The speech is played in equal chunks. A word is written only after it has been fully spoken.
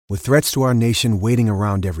With threats to our nation waiting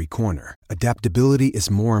around every corner, adaptability is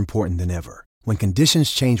more important than ever. When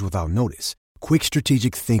conditions change without notice, quick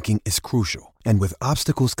strategic thinking is crucial. And with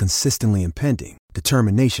obstacles consistently impending,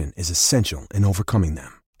 determination is essential in overcoming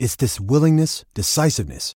them. It's this willingness,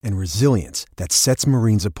 decisiveness, and resilience that sets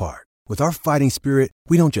Marines apart. With our fighting spirit,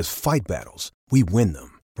 we don't just fight battles, we win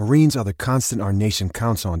them. Marines are the constant our nation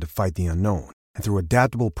counts on to fight the unknown. And through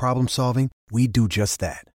adaptable problem solving, we do just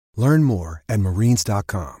that. Learn more at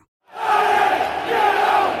marines.com.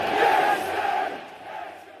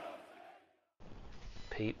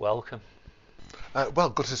 Pete, welcome. Well,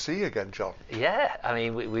 good to see you again, John. Yeah, I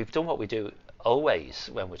mean, we've done what we do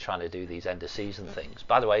always when we're trying to do these end of season things.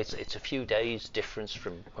 By the way, it's a few days difference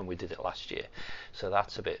from when we did it last year, so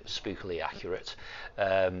that's a bit spookily accurate.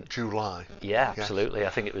 July. Yeah, absolutely.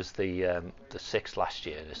 Yes. I think it was the 6th last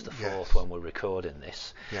year, and it's the 4th Yes. when we're recording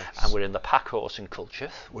this. Yes. And we're in the Packhorse in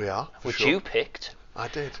Culture. We are, which sure. you picked. I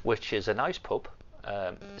did. Which is a nice pub.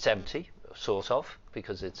 It's empty, sort of,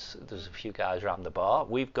 because there's a few guys around the bar.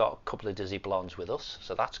 We've got a couple of dizzy blondes with us,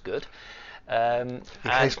 so that's good. In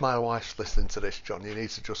case my wife's listening to this, John, you need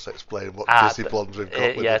to just explain what dizzy blondes we've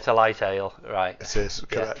got with yeah, it. it's a light ale, right. It is,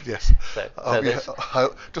 correct, yes.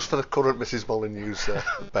 Just for the current Mrs.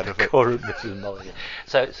 Molyneux's benefit. Current Mrs. Molyneux.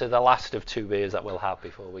 So the last of 2 beers that we'll have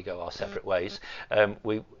before we go our separate ways.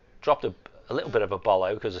 We dropped a little bit of a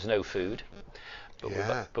bollo because there's no food.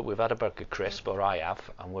 But we've had a burger crisp, or I have,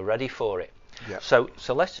 and we're ready for it. Yeah. So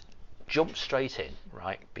let's jump straight in,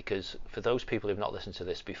 right? Because for those people who've not listened to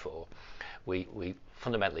this before, we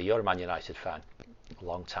fundamentally, you're a Man United fan,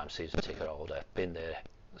 long time season ticket holder, been there,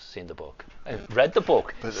 seen the book, read the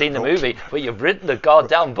book, seen the movie, but you've written the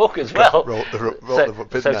goddamn book as well. Wrote the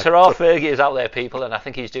book. So Terrar Fergie is out there, people, and I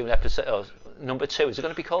think he's doing episode number 2. Is it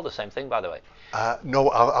going to be called the same thing, by the way? No,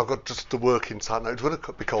 I've got just the working title. It's going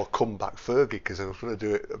to be called Comeback Fergie, because I was going to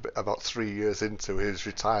do it about 3 years into his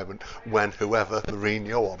retirement when whoever,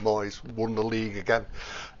 Mourinho or Moyes, won the league again.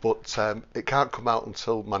 But it can't come out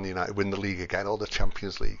until Man United win the league again, or the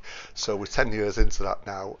Champions League. So we're 10 years into that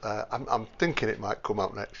now. I'm thinking it might come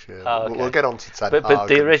out next year. Oh, okay. We'll get on to 10. But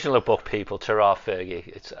the original book, people, Terrar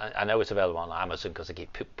Fergie, I know it's available on Amazon because I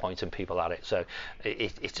keep pointing people at it. So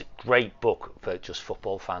it's a great book for just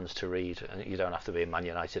football fans to read, and you don't have to be a Man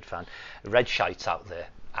United fan. Red shites out there.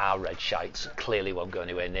 Our red shites clearly won't go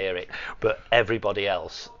anywhere near it, but everybody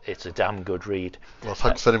else, it's a damn good read. Well,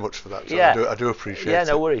 thanks very much for that, John. Yeah. I do appreciate it. Yeah,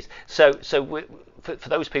 no worries. So for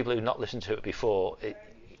those people who've not listened to it before,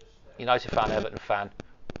 United fan, Everton fan,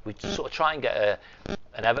 we sort of try and get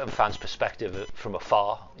an Everton fan's perspective from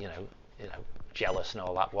afar, you know, jealous and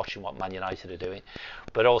all that, watching what Man United are doing,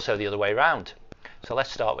 but also the other way around. So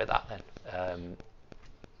let's start with that then.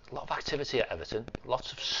 A lot of activity at Everton,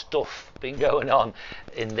 lots of stuff been going on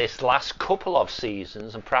in this last couple of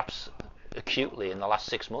seasons, and perhaps acutely in the last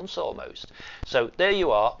 6 months almost. So there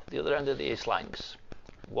you are, the other end of the East Lancs,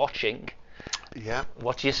 watching. Yeah.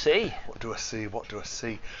 What do you see? What do I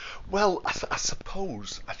see? Well, I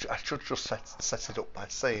suppose I should just set it up by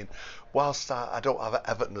saying, whilst I don't have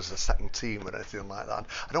Everton as a second team or anything like that,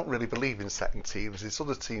 I don't really believe in second teams. There's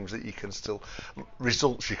other teams that you can still,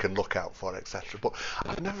 results you can look out for, etc. But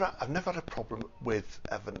I've never had a problem with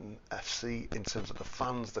Everton FC in terms of the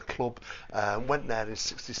fans, the club. Went there in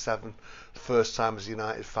 '67, first time as a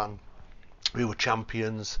United fan. We were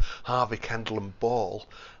champions. Harvey, Kendall and Ball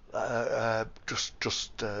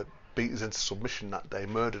just beat us into submission that day,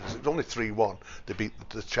 murdered us. It was only 3-1. They beat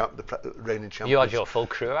the reigning champions. You had your full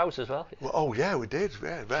crew out as well? Oh yeah, we did.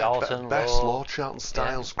 Yeah, Charlton, Best, Law, Charlton,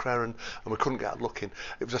 Styles, yeah. Creran, and we couldn't get looking.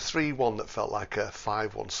 It was a 3-1 that felt like a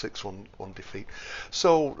 5-1, 6-1 defeat.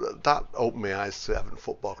 So that opened my eyes to Everton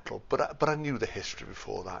Football Club. But I knew the history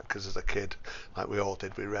before that, because as a kid, like we all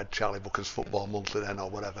did, we read Charlie Booker's Football Monthly then or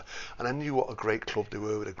whatever, and I knew what a great club they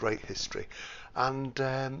were with a great history. And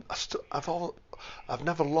I've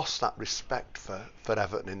never lost that respect for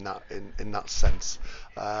Everton in that sense,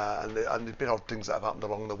 and there's been odd things that have happened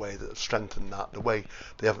along the way that have strengthened that. The way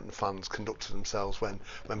the Everton fans conducted themselves when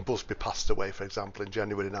Busby passed away, for example, in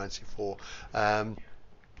January '94.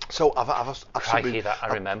 So I've absolutely. Crikey, I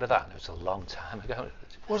remember that. It was a long time ago.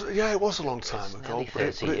 It was a long time ago. Nearly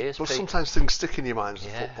 30 years. But sometimes things stick in your mind as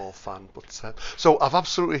a football fan. But so I've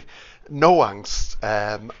absolutely no angst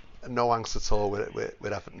at all with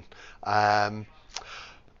Everton. And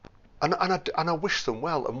I wish them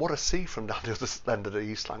well. And what I see from down the other end of the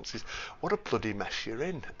East Lancs is what a bloody mess you're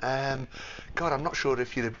in. God, I'm not sure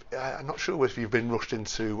if you've been rushed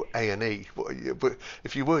into A&E, but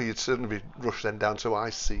if you were, you'd certainly be rushed then down to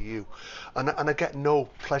ICU. And I get no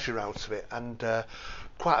pleasure out of it. And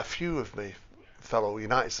quite a few of me fellow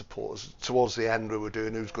United supporters towards the end. We were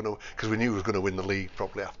doing who's going to, because we knew we was going to win the league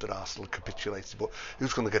probably after Arsenal capitulated, but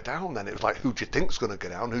who's going to go down then? It was like, who do you think's going to go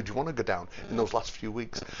down? Who do you want to go down in those last few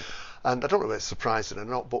weeks? And I don't know if it's surprising or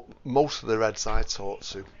not, but most of the Reds I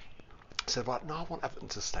talked to said, well, no, I want Everton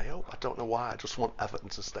to stay up. I don't know why. I just want Everton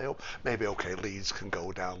to stay up. Maybe, okay, Leeds can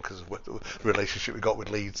go down because of the relationship we got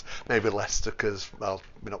with Leeds. Maybe Leicester, because, well,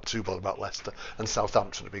 we're not too bothered about Leicester. And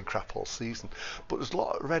Southampton have been crap all season. But there's a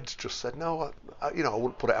lot of Reds just said, no, I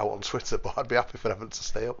wouldn't put it out on Twitter, but I'd be happy for Everton to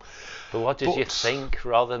stay up. But what did you think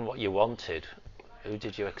rather than what you wanted? Who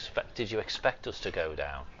did you expect? Did you expect us to go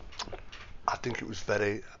down? I think it was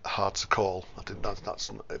very hard to call. I think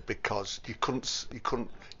that's because you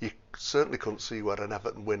certainly couldn't see where an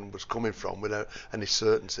Everton win was coming from without any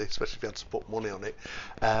certainty, especially if you had to put money on it.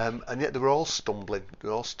 And yet they were all stumbling.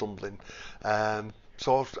 So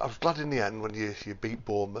I was glad in the end when you beat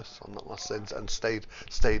Bournemouth on that last end and stayed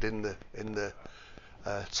in the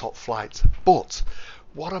top flight. But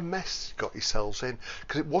what a mess you got yourselves in,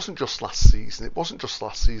 because it wasn't just last season, it wasn't just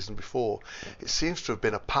last season before. It seems to have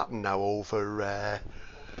been a pattern now over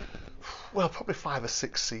probably 5 or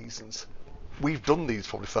 6 seasons. We've done these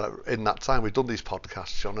probably in that time. We've done these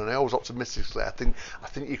podcasts, John, and I always optimistically I think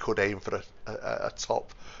you could aim for a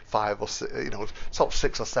top 5 or 6, top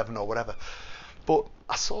 6 or 7 or whatever. But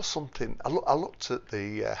I saw something. I looked at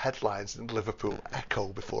the headlines in the Liverpool Echo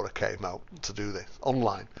before I came out to do this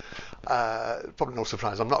online. Probably no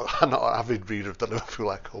surprise. I'm not an avid reader of the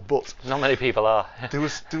Liverpool Echo, but not many people are. there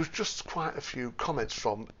was just quite a few comments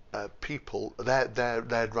from people,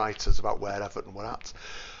 their writers about where Everton were at,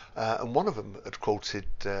 and one of them had quoted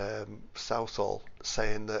Southall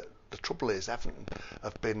saying that the trouble is Everton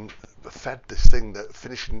have been fed this thing that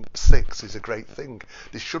finishing 6th is a great thing.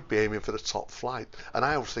 They should be aiming for the top flight. And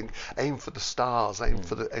I always think aim for the stars, aim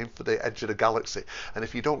for the edge of the galaxy. And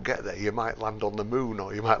if you don't get there, you might land on the moon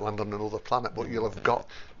or you might land on another planet, but you'll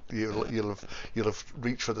have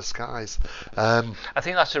reached for the skies. I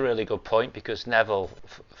think that's a really good point, because Neville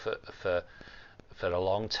for a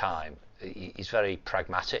long time, he's very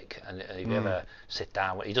pragmatic, and if you ever sit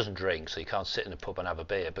down, he doesn't drink, so you can't sit in a pub and have a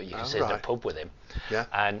beer, but you can sit in a pub with him. Yeah.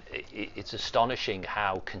 And it's astonishing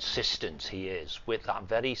how consistent he is with that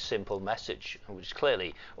very simple message, which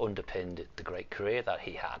clearly underpinned the great career that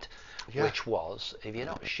he had, which was, if you're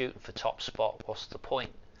not shooting for top spot, what's the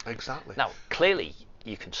point? Exactly. Now, clearly,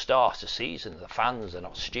 you can start a season, the fans are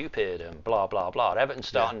not stupid and blah blah blah. Everton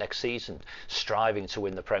starting next season striving to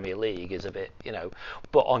win the Premier League is a bit,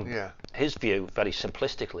 but on his view, very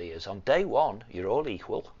simplistically, is on day one you're all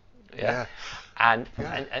equal. And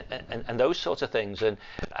those sorts of things. And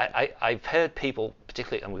I've heard people,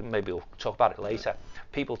 particularly, and maybe we'll talk about it later,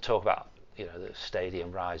 people talk about the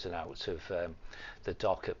stadium rising out of the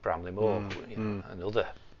dock at Bramley Moor, another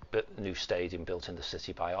new stadium built in the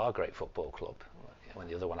city by our great football club, when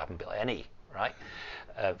the other one hadn't built any, right?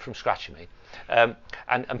 From scratch, I mean.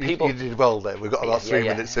 And people. You did well there. We've got about 3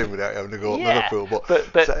 minutes in without having to go to Liverpool,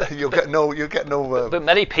 but so you'll get no. But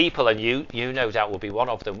many people, and you no doubt will be one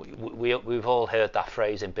of them. We've all heard that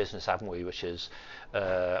phrase in business, haven't we? Which is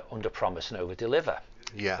under promise and over deliver.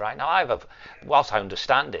 Yeah. Right now, whilst I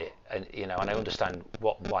understand it, and and I understand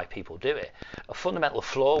why people do it, a fundamental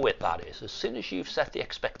flaw with that is, as soon as you've set the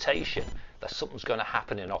expectation that something's going to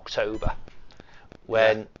happen in October,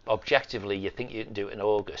 when objectively you think you can do it in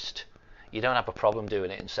August, you don't have a problem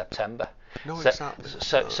doing it in September. No, exactly.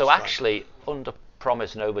 So actually, under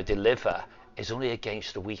promise and over deliver is only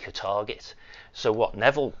against a weaker target. So what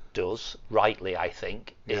Neville does, rightly I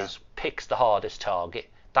think, is picks the hardest target.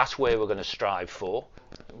 That's where we're going to strive for,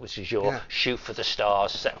 which is your shoot for the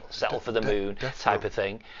stars, settle for the moon type of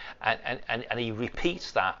thing, and he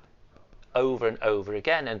repeats that over and over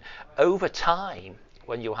again. And over time,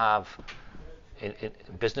 when you have, in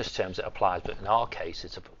business terms it applies, but in our case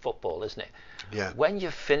it's a football, isn't it? Yeah. When you're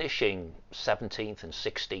finishing 17th and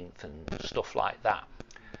 16th and stuff like that,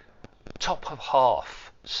 top of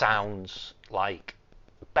half sounds like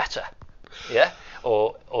better,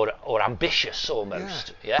 or ambitious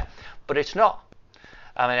almost, but it's not.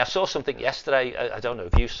 I mean, I saw something yesterday. I don't know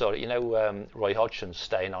if you saw it. Roy Hodgson's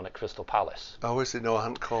staying on at Crystal Palace. Oh, is it? No, I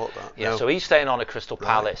hadn't caught that. Yeah, no. So he's staying on at Crystal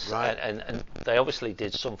Palace, right. And they obviously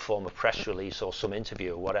did some form of press release or some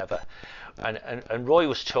interview or whatever. And Roy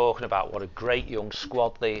was talking about what a great young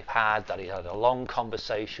squad they've had. That he had a long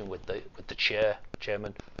conversation with the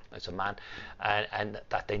chairman, as a man, and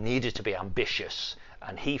that they needed to be ambitious.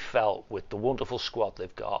 And he felt, with the wonderful squad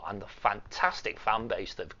they've got and the fantastic fan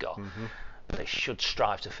base they've got, they should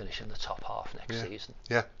strive to finish in the top half next season.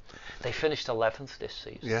 Yeah. They finished 11th this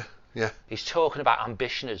season. Yeah. Yeah. He's talking about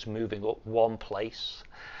ambition as moving up one place.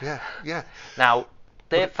 Yeah. Now,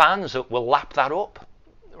 their fans will lap that up,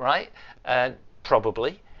 right?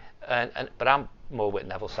 Probably. But I'm more with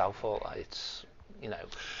Neville Southall. It's,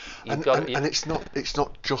 And it's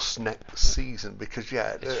not just next season, because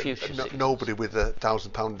nobody with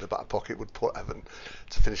 £1,000 in the back pocket would put Everton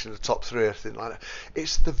to finish in the top 3 or anything like that.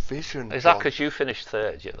 It's the vision. Is that because you finished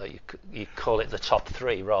third? You call it the top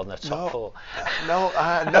 3 rather than the top 4?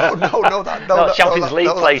 No, Champions League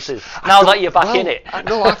places. Now that you're back in it. I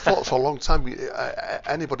thought for a long time.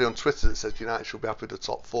 Anybody on Twitter that says United should be happy with the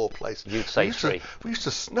top 4 place, you'd say 3. I'd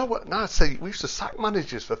say we used to sack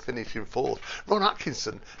managers for finishing 4th. Ron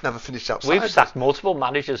Atkinson never finished outside. We've sacked multiple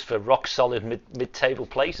managers for rock solid mid-table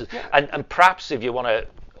places, and perhaps if you want to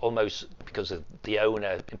almost, because of the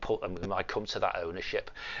owner, we might come to that ownership,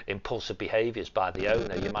 impulsive behaviours by the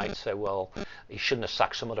owner, you might say, well, he shouldn't have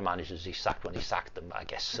sacked some of the managers he sacked when he sacked them. I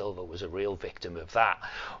guess Silva was a real victim of that,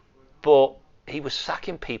 but he was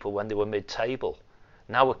sacking people when they were mid-table.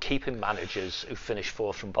 Now we're keeping managers who finish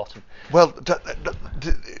 4th from bottom. Well,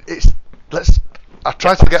 I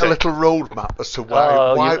tried to get a little roadmap as to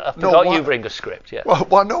why. I forgot you bring a script. Yeah.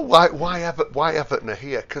 Why Everton are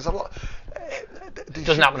here? Because it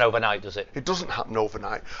doesn't happen overnight, does it? It doesn't happen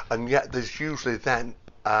overnight, and yet there's usually then.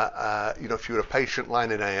 If you're a patient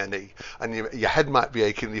lying in A&E and your head might be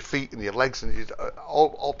aching, your feet and your legs and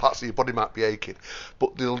all parts of your body might be aching,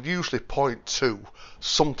 but they'll usually point to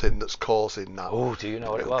something that's causing that. Oh, do you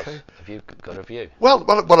know what it was? Have you got a view? Well,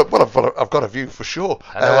 I've got a view for sure.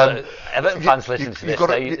 Everton fans listen to this.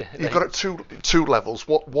 You've got it two levels.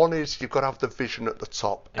 One is you've got to have the vision at the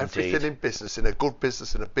top. Indeed. Everything in business, in a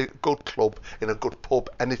good club, in a good pub,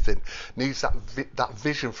 anything needs that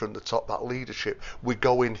vision from the top, that leadership. We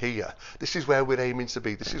go in here. This is where we're aiming to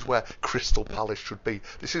be. This is where Crystal Palace should be.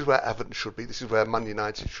 This is where Everton should be. This is where Man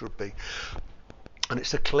United should be. And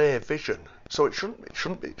it's a clear vision. So it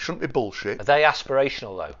shouldn't be bullshit. Are they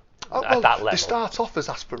aspirational though? At that level? They start off as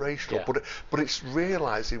aspirational, but it's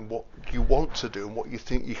realising what you want to do and what you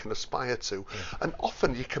think you can aspire to. Yeah. And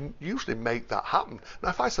often you can usually make that happen. Now,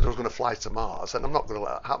 if I said I was going to fly to Mars, and I'm not going to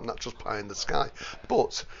let that happen, that's just pie in the sky.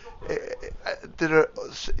 But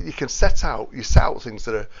you can set out things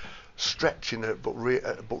that are stretching but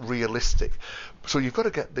realistic. So you've got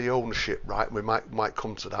to get the ownership right. We might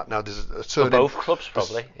come to that. Now, there's a turn for both clubs,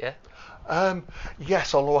 probably. Yeah.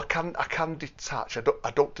 Yes, although I can detach.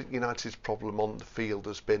 I don't think United's problem on the field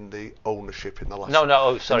has been the ownership in the last.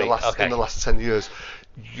 In the last 10 years.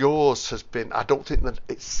 Yours has been. I don't think that.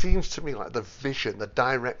 It seems to me like the vision, the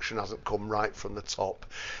direction hasn't come right from the top.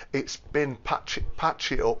 It's been patch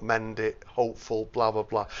it up, mend it, hopeful, blah blah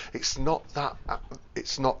blah. It's not that.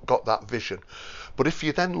 It's not got that vision. But if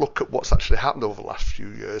you then look at what's actually happened over the last few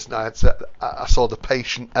years, now I saw the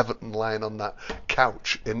patient Everton lying on that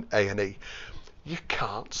couch in A&E. You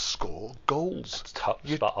can't score goals.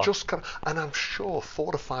 You just can't. And I'm sure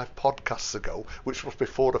 4 to 5 podcasts ago, which must be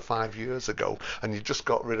 4 to 5 years ago, and you just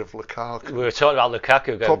got rid of Lukaku. We were talking about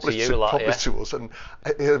Lukaku going to you a lot, probably to us, and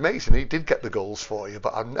it's amazing. He did get the goals for you,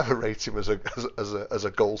 but I've never rated him as a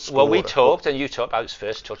goal scorer. Well, we talked, and you talked about his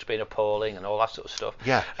first touch being appalling and all that sort of stuff.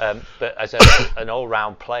 Yeah. But as an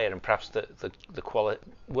all-round player, and perhaps the quality,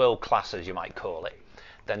 world class as you might call it,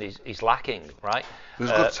 then he's lacking, right? He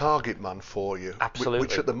was a good target man for you. Absolutely.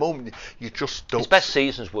 Which at the moment you just don't. His best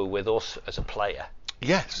seasons were with us as a player.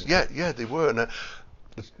 Yes, yeah, they were. And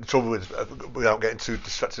the trouble is, without getting too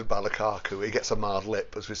distracted by Lukaku, he gets a marred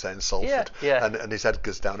lip, as we say in Salford, and his head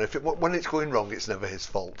goes down. When it's going wrong, it's never his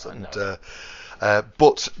fault. And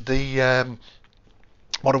but the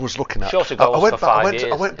what I was looking at,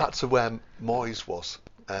 I went back to where Moyes was.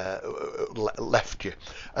 Left you,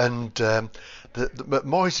 and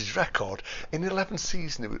Moyes' record in 11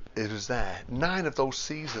 seasons it was there. 9 of those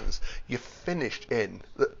seasons you finished in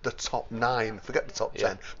the top 9. Forget the top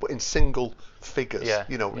 10, but in single figures.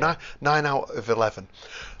 9 out of 11.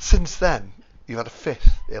 Since then, you've had a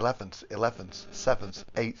 5th, 11th, 7th,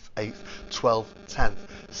 8th, 12th, 10th,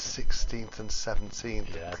 16th, and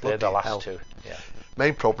 17th. Yeah, they're the last 2. Yeah.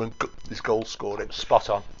 Main problem is goal scoring. Spot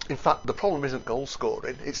on. In fact, the problem isn't goal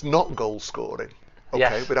scoring; it's not goal scoring.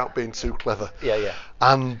 Okay, without being too clever. Yeah.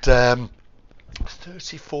 And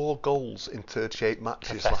 34 goals in 38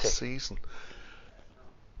 matches last season.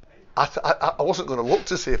 I wasn't going to look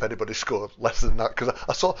to see if anybody scored less than that, because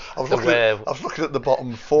I was looking at the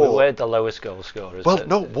bottom four. We were the lowest goal scorers. Well,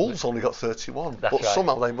 no, Wolves only got 31, but right.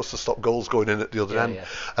 somehow they must have stopped goals going in at the other end.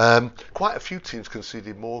 Yeah. Quite a few teams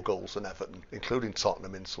conceded more goals than Everton, including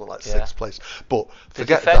Tottenham in something like sixth place. But the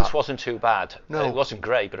forget defence that. wasn't too bad. No. It wasn't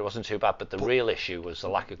great, but it wasn't too bad. But the real issue was the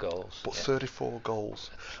lack of goals. But 34 goals,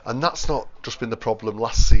 and that's not just been the problem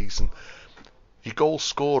last season. Your goal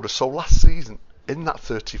scorer. So last season, in that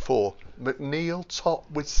 34, McNeil top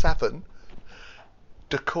with 7,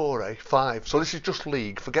 Decore 5. So this is just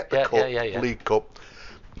league. Forget the cup, League Cup.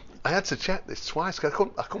 I had to check this twice, 'cause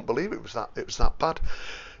I couldn't believe it was that bad.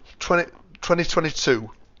 2022,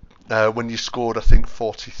 when you scored, I think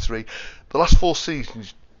 43. The last 4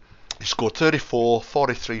 seasons, you scored 34,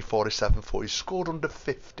 43, 47, 40. You scored under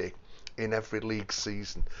 50 in every league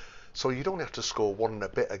season. So you'd only have to score 1 and a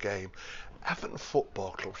bit a game. Everton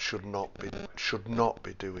Football Club should not be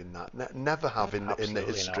doing that. Never have in the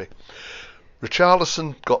history. Not.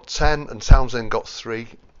 Richarlison got 10 and Townsend got 3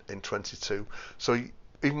 in 22. So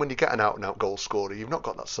even when you get an out-and-out goal scorer, you've not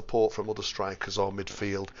got that support from other strikers or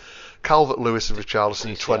midfield. Calvert-Lewin and Richarlison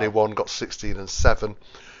in 21 got 16 and 7.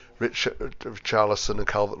 Richarlison and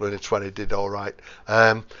Calvert-Lewin in 20 did all right.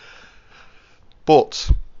 But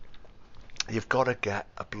you've got to get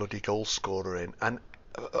a bloody goal scorer in. And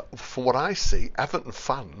from what I see, Everton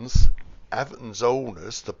fans, Everton's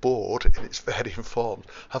owners, the board, and it's very informed,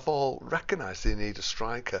 have all recognised they need a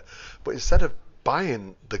striker. But instead of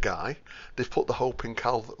buying the guy, they've put the hope in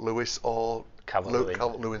Calvert-Lewin, or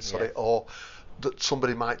that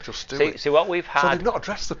somebody might just do it. See what we've had. So they've not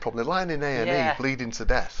addressed the problem. They're lying in A&E, bleeding to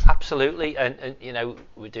death. Absolutely, and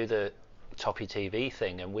we do the Toppy TV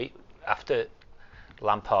thing, and we, after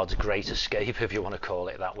Lampard's great escape, if you want to call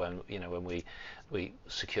it that, when we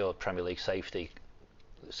secured Premier League safety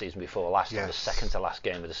the season before last, on the second to last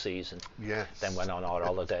game of the season, then went on our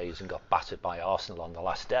holidays and got battered by Arsenal on the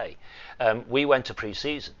last day. We went to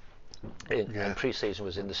pre-season, and pre-season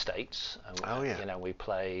was in the States. We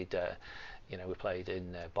played. We played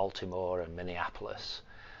in Baltimore and Minneapolis,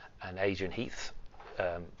 and Adrian Heath,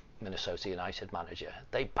 Minnesota United manager,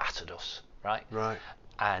 they battered us, right? Right.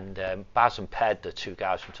 And Baz and Ped, the 2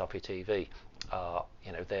 guys from Toppy TV,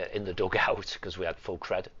 they're in the dugout because we had full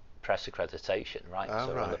press accreditation, right?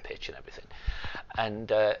 So on the pitch and everything. And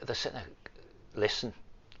they're sitting there, listen,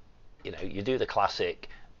 you do the classic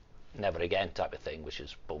never again type of thing, which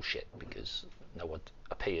is bullshit, because no one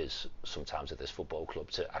appears sometimes at this football club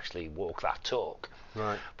to actually walk that talk.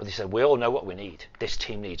 Right. But they said, we all know what we need. This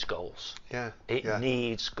team needs goals. It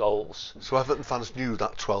needs goals. So Everton fans knew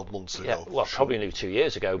that 12 months ago. Yeah, well, probably knew 2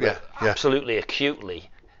 years ago, but absolutely acutely.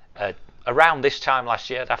 Around this time last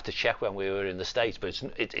year, I'd have to check when we were in the States, but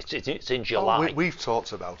it's in July. We've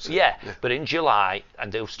talked about it. Yeah, but in July,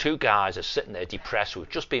 and those 2 guys are sitting there depressed. We've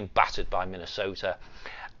just been battered by Minnesota,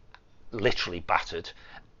 literally battered,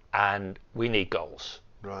 and we need goals.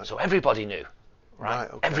 Right. So everybody knew.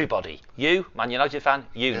 Right? Okay. Everybody. You, Man United fan,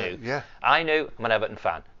 you knew. Yeah. I knew, I'm an Everton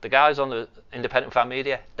fan. The guys on the independent fan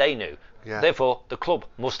media, they knew. Yeah. Therefore, the club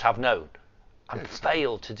must have known and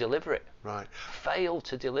failed to deliver it. Right. Failed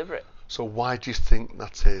to deliver it. So why do you think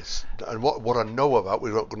that is? And what I know about,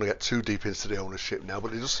 we're not going to get too deep into the ownership now,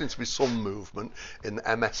 but there does seem to be some movement in the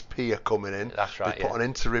MSP are coming in. That's right. They put an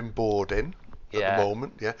interim board in at the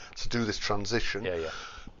moment, to do this transition. Yeah.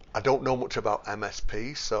 I don't know much about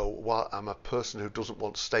MSP, so while I'm a person who doesn't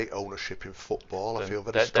want state ownership in football, I feel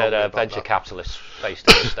very strongly about that. They're venture capitalists based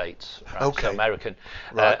in the States, right? Okay. So American.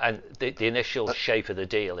 Right. And the initial shape of the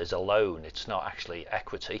deal is a loan. It's not actually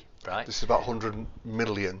equity, right? This is about 100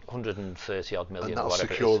 million. 130 odd million, and that'll or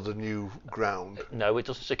whatever secure it is. the new ground. No, it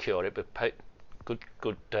doesn't secure it, but pay good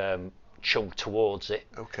chunk towards it.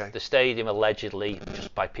 Okay. The stadium, allegedly,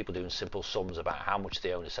 just by people doing simple sums about how much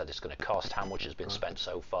the owner said it's going to cost, how much has been spent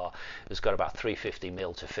so far, has got about 350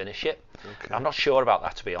 mil to finish it. Okay. I'm not sure about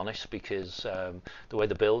that, to be honest, because the way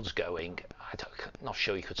the build's going, I'm not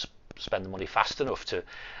sure you could spend the money fast enough to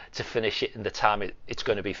finish it in the time it's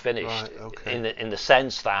going to be finished. Right, okay. In the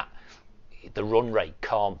sense that the run rate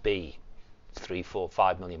can't be 3, 4,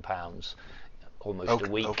 5 million pounds almost a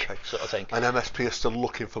week, sort of thing. And MSP are still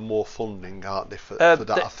looking for more funding, aren't they, for that,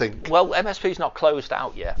 I think? Well, MSP's not closed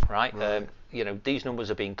out yet, right? These numbers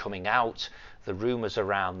have been coming out. The rumours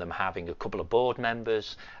around them having a couple of board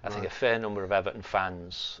members. I think a fair number of Everton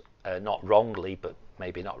fans, not wrongly, but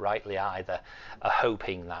maybe not rightly either, are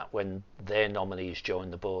hoping that when their nominees join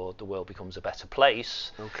the board, the world becomes a better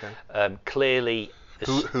place. Okay. Clearly...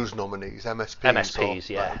 Whose nominees? MSPs? MSPs,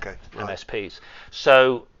 or? yeah. Right, okay. Right. MSPs.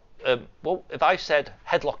 So... if I said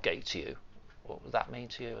headlock gate to you, What would that mean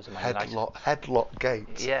to you as a Man United? Headlock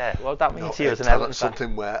gate. Yeah, what would that mean to you as an That's Everton fan?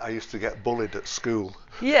 something where I used to get bullied at school.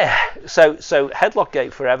 Yeah, so headlock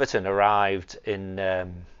gate for Everton arrived in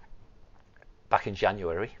back in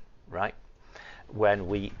January, right, when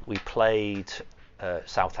we played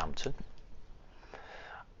Southampton,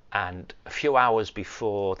 and a few hours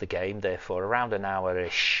before the game, therefore around an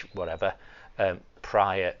hour-ish, whatever,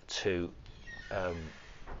 prior to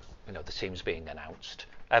the teams being announced,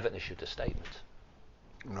 Everton issued a statement.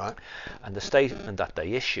 Right. And the statement that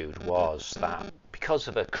they issued was that because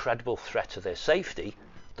of a credible threat to their safety,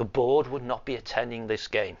 the board would not be attending this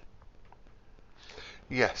game.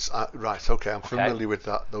 Yes, right, okay, I'm familiar with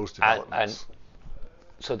those developments.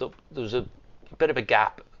 And so there was a bit of a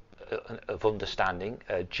gap of understanding.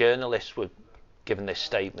 Journalists were given this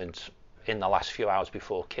statement in the last few hours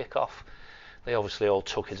before kick-off. They obviously all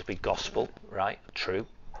took it to be gospel, right? True.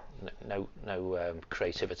 No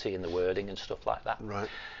creativity in the wording and stuff like that. Right.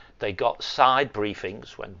 They got side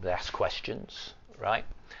briefings when they asked questions, right?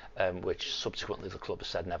 Which subsequently the club has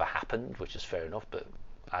said never happened, which is fair enough, but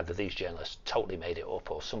either these journalists totally made it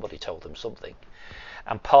up or somebody told them something.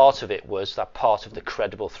 And part of it was that part of the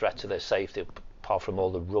credible threat to their safety, apart from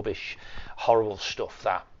all the rubbish, horrible stuff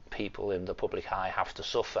that people in the public eye have to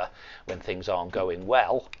suffer when things aren't going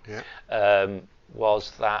well,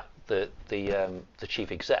 was that the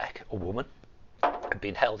chief exec, a woman, had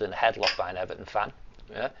been held in a headlock by an Everton fan.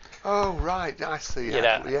 Yeah. Oh right, I see.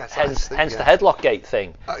 Yes, hence the headlock gate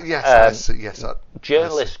thing. Yes, I see. Yes.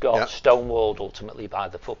 Journalists got stonewalled ultimately by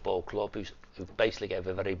the football club, who basically gave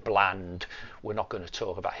a very bland, we're not going to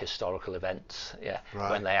talk about historical events,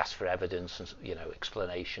 when they asked for evidence and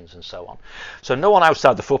explanations and so on. So no one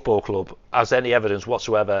outside the football club has any evidence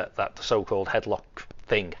whatsoever that the so-called headlock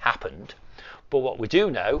thing happened. But what we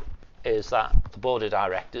do know is that the board of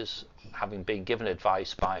directors, having been given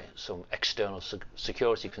advice by some external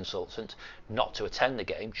security consultant not to attend the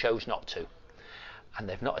game, chose not to. And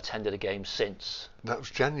they've not attended a game since. That was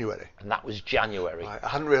January. And that was January. Right. I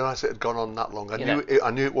hadn't realised it had gone on that long. I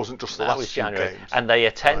knew it wasn't just the last few games. And they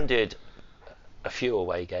attended a few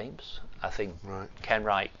away games. I think Ken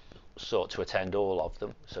Wright sought to attend all of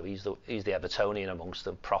them. So he's the Evertonian amongst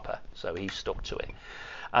them proper. So he stuck to it.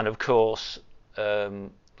 And of course,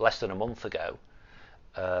 less than a month ago,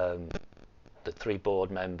 the three board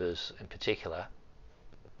members in particular,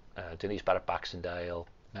 Denise Barrett-Baxendale,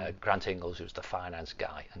 Grant Ingles, who's the finance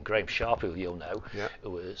guy, and Graham Sharp, who you'll know,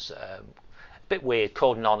 who was a bit weird,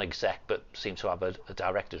 called non-exec, but seemed to have a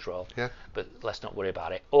director's role. Yeah. But let's not worry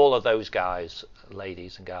about it. All of those guys,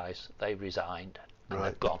 ladies and guys, they resigned and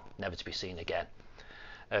they've gone, never to be seen again.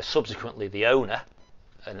 Subsequently, the owner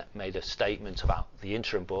made a statement about the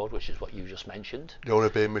interim board, which is what you just mentioned. The owner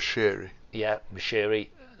being Mashiri. Yeah, Mashiri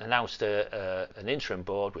announced an interim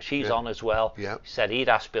board, which he's on as well. Yeah. He said he'd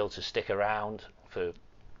asked Bill to stick around for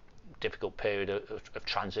difficult period of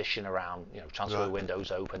transition around, transfer windows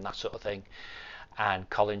open, that sort of thing. And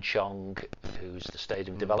Colin Chong, who's the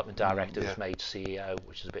stadium development director, was made CEO,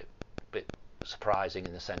 which is a bit surprising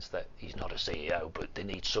in the sense that he's not a CEO, but they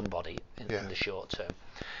need somebody in the short term.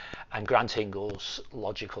 And Grant Ingles,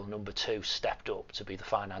 logical number 2, stepped up to be the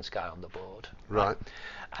finance guy on the board. Right.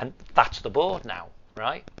 And that's the board now,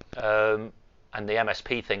 right? And the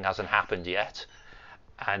MSP thing hasn't happened yet.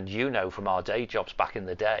 And from our day jobs back in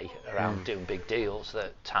the day around doing big deals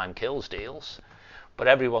that time kills deals. But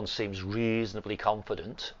everyone seems reasonably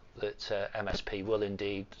confident that MSP will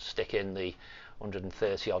indeed stick in the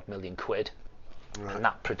 130 odd million quid. Right. And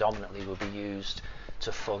that predominantly will be used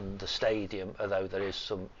to fund the stadium, although there is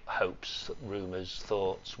some hopes, rumours,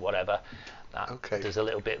 thoughts, whatever, that there's a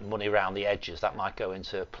little bit of money around the edges that might go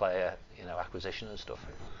into player acquisition and stuff.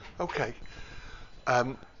 Okay.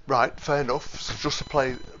 Right, fair enough. So just to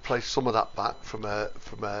play some of that back from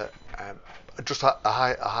just a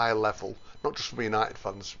higher level, not just from a United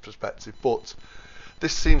fans' perspective, but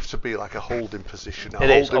this seems to be like a holding position,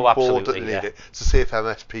 holding board that they need it to see if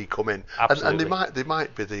MSP come in, and they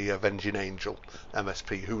might be the avenging angel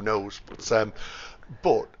MSP, who knows?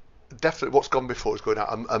 But definitely, what's gone before is going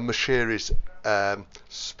out, and Mashiri's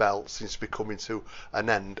spell seems to be coming to an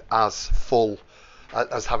end as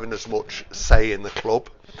having as much say in the club.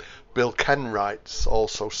 Bill Kenwright's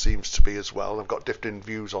also seems to be as well. I've got different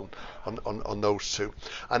views on those two,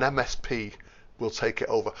 and MSP will take it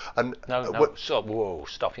over. And whoa,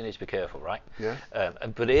 stop! You need to be careful, right? Yeah.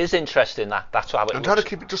 But it is interesting that's how it looks. I'm trying to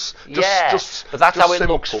keep it just but that's how it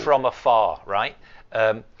simple. looks from afar, right?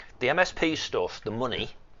 The MSP stuff, the money,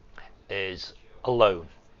 is a loan.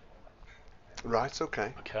 Right.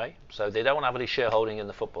 Okay. Okay. So they don't have any shareholding in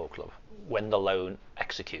the football club when the loan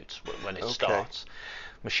executes, when it starts.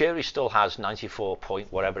 Mashiri still has 94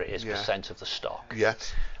 point whatever it is percent of the stock.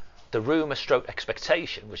 Yes. The rumour stroke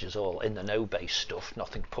expectation, which is all in the know base stuff,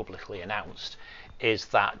 nothing publicly announced, is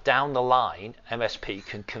that down the line MSP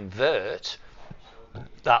can convert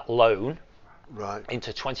that loan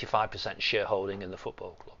into 25% shareholding in the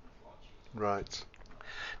football club. Right.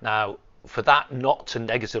 Now, for that not to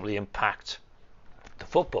negatively impact the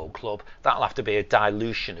football club, that'll have to be a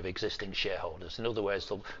dilution of existing shareholders. In other words,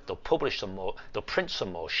 they'll publish some more, they'll print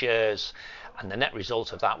some more shares, and the net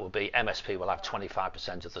result of that will be MSP will have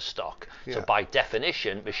 25% of the stock. Yeah. So by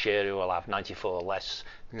definition, Mashiri will have 94 less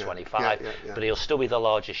 25, but he'll still be the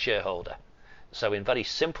largest shareholder. So in very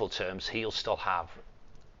simple terms, he'll still have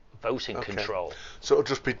voting control. So it'll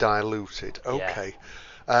just be diluted. Okay.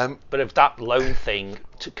 But if that loan thing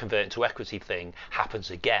to convert into equity thing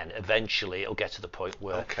happens again, eventually it'll get to the point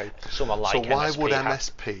where someone like MSP. So why would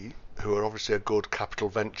MSP, who are obviously a good capital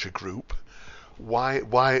venture group,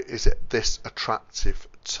 why is it this attractive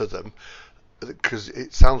to them? Because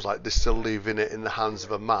it sounds like they're still leaving it in the hands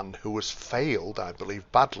of a man who has failed, I believe,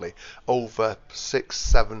 badly over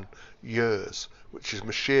 6-7 years, which is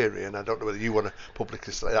Mashiri, and I don't know whether you want to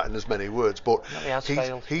publicly say that in as many words, but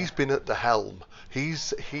he's been at the helm.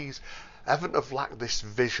 Everton have lacked this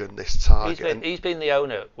vision, this target. He's been the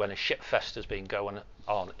owner when a shitfest has been going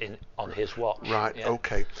on his watch. Right. Yeah.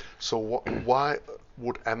 Okay. So why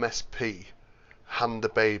would MSP hand the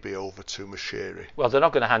baby over to Mashiri? Well, they're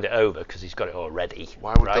not going to hand it over because he's got it already.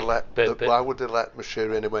 Why would why would they let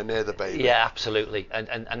Mashiri anywhere near the baby? Yeah, absolutely,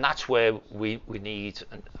 and that's where we need,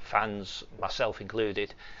 and fans, myself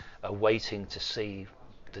included, are waiting to see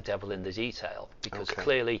the devil in the detail, because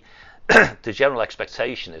clearly the general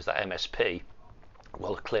expectation is that MSP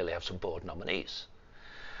will clearly have some board nominees.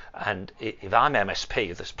 And if I'm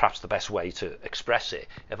MSP, that's perhaps the best way to express it.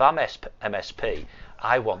 If I'm MSP,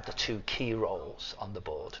 I want the two key roles on the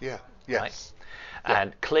board. Yeah. Yes. Right? Yeah.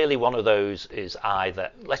 And clearly one of those is either,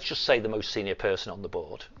 let's just say, the most senior person on the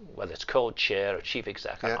board, whether it's called chair or chief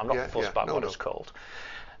exec. I'm not fussed about what it's called.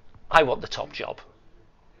 I want the top job.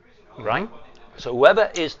 Right? So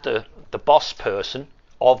whoever is the boss person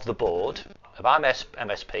of the board, if I'm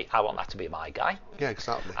MSP, I want that to be my guy. Yeah,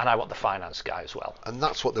 exactly. And I want the finance guy as well. And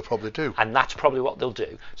that's what they'll probably do. And that's probably what they'll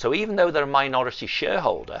do. So even though they're a minority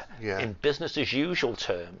shareholder, in business as usual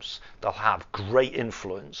terms, they'll have great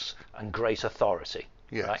influence and great authority.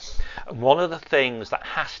 Yes. Right? And one of the things that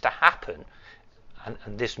has to happen, and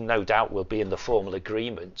this no doubt will be in the formal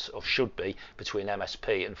agreement, or should be, between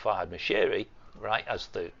MSP and Farhad Mashiri, right, as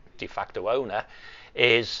the de facto owner,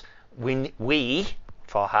 is we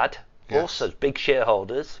Farhad, also big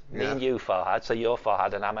shareholders, me and you, Farhad, so you're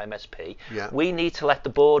Farhad and I'm MSP, we need to let the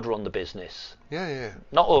board run the business.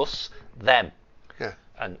 Not us, them.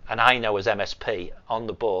 And I know as MSP, on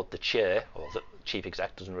the board, the chair, or the chief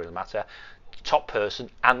exec, doesn't really matter, the top person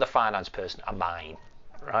and the finance person are mine.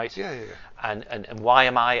 Right? And why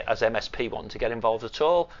am I, as MSP, wanting to get involved at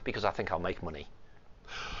all? Because I think I'll make money.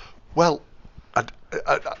 Well,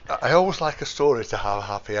 I always like a story to have a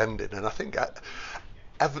happy ending, and I think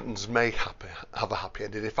Everton's may have a happy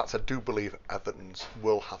ending. In fact, I do believe Everton's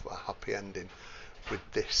will have a happy ending with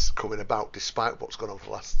this coming about, despite what's gone on for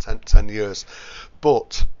the last 10 years.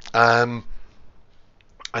 But and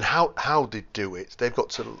how they do it, they've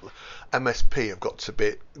got to, MSP have got to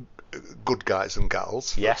be good guys and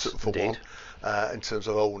gals. Yes, for indeed. One, in terms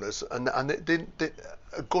of owners, and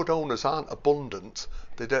good owners aren't abundant.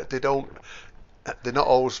 They don't. They're not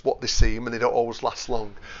always what they seem, and they don't always last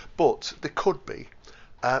long. But they could be.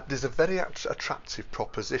 There's a very attractive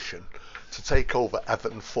proposition to take over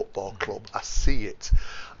Everton Football Club. I see it.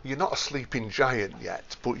 You're not a sleeping giant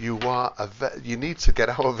yet, but you are. You need to get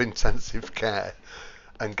out of intensive care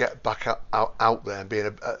and get back out there and being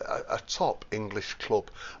a top English club.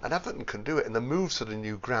 And Everton can do it. And the move to the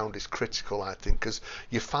new ground is critical, I think, because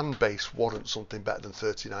your fan base warrants something better than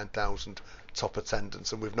 39,000 top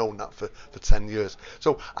attendance, and we've known that for 10 years.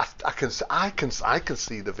 So I can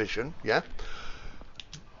see the vision. Yeah.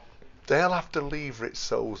 They'll have to lever it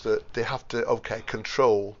so that they have to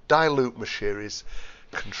control, dilute Mashiri's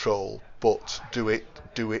control, but do it.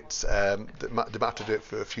 They might have to do it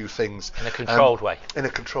for a few things in a controlled way. In a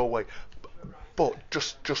controlled way. But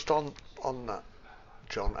just on that,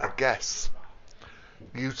 John, I guess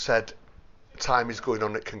you said time is going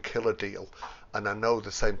on, it can kill a deal, and I know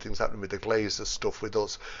the same thing's happening with the Glazers stuff with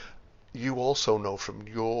us. You also know from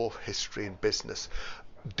your history in business,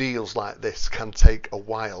 deals like this can take a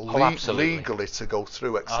while Absolutely. legally to go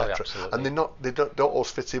through, etc. Absolutely. And they don't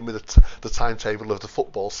always fit in with the timetable of the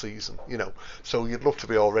football season, So you'd love to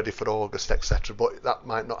be all ready for August, etc. But that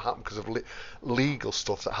might not happen because of legal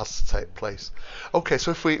stuff that has to take place. Okay,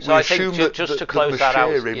 so if we assume that just to close that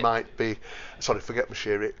out, might be, forget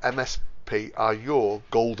Mashiri, MSP are your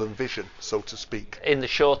golden vision, so to speak. In the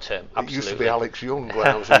short term, absolutely. It used to be Alex Young when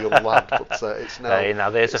I was a young lad, but it's now. Hey, now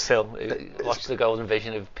there's a film. Watch The Golden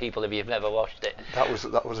Vision of people if you've never watched it. That was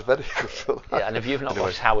a very good film. Yeah, and if you've not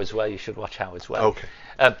watched Howard's Way, you should watch Howard's Way. Okay.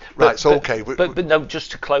 But no,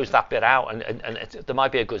 just to close that bit out, and there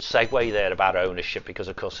might be a good segue there about ownership, because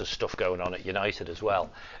of course there's stuff going on at United as well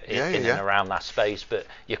in and around that space. But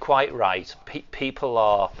you're quite right. People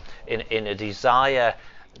are in a desire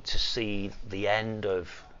to see the end of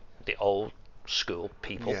the old school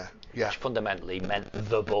people, which fundamentally meant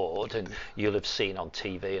the board, and you'll have seen on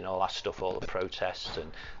TV and all that stuff, all the protests and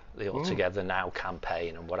the All Together Now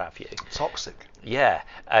campaign and what have you. Toxic. Yeah,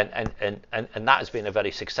 and that has been a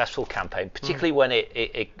very successful campaign, particularly when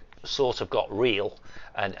it sort of got real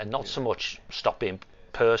and not so much stopped being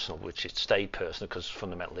personal, which it stayed personal, because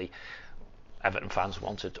fundamentally Everton fans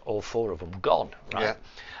wanted all four of them gone, right? Yeah.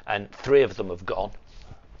 And 3 of them have gone.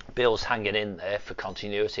 Bill's hanging in there for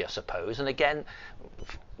continuity, I suppose. And again,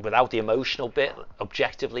 without the emotional bit,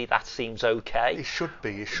 objectively, that seems okay. He should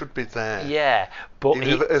be there. Yeah, but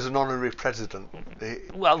even as an honorary president.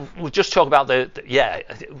 Well, we'll just talk about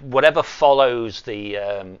whatever follows the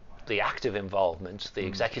active involvement, the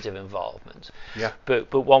executive involvement. Yeah.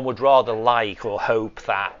 But one would rather like or hope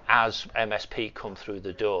that as MSP come through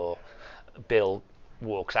the door, Bill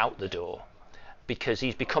walks out the door, because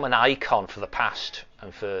he's become an icon for the past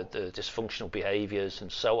and for the dysfunctional behaviours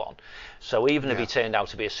and so on. So even if he turned out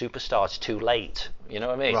to be a superstar, it's too late. You know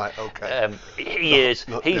what I mean? Right. Okay.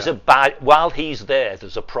 He's a bad. While he's there,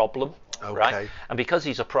 there's a problem. Okay. Right? And because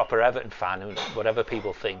he's a proper Everton fan, and whatever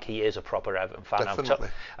people think, he is a proper Everton fan. Definitely.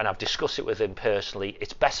 And I've discussed it with him personally.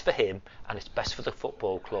 It's best for him and it's best for the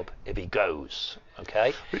football club if he goes.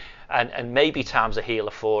 Okay. And maybe time's a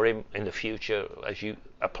healer for him in the future, as you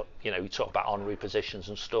talk about honorary positions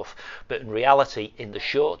and stuff. But in reality, in the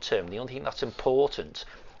short term, the only thing that's important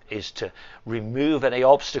is to remove any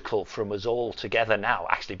obstacle from us all together now,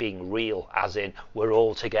 actually being real, as in we're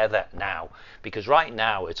all together now. Because right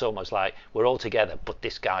now it's almost like we're all together, but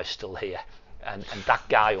this guy's still here. And that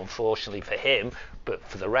guy, unfortunately for him, but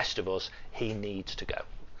for the rest of us, he needs to go.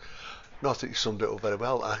 No, I think you summed it up very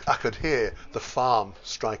well. I could hear the farm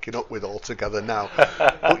striking up with all together now.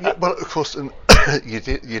 Well, of course, and you've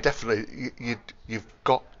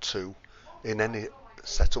got to, in any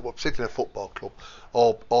setup, particularly a football club,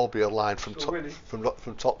 all be aligned from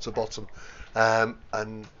top to bottom. And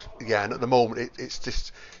at the moment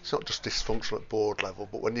it's not just dysfunctional at board level,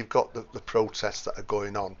 but when you've got the protests that are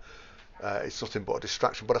going on, it's nothing but a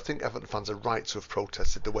distraction. But I think Everton fans are right to have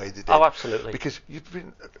protested the way they did. Oh, absolutely. Because you've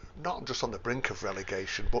been not just on the brink of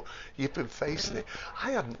relegation, but you've been facing it.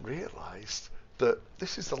 I hadn't realised that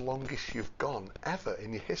this is the longest you've gone ever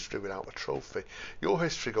in your history without a trophy. Your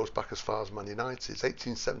history goes back as far as Man United. It's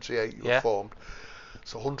 1878 you were formed.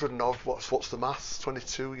 So 100 and odd, what's the maths?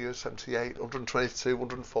 22 years, 78, 122,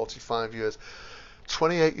 145 years.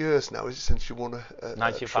 28 years now, is it, since you won a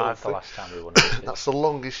 95 trophy? the last time we won it. That's the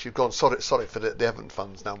longest you've gone. Sorry for the Everton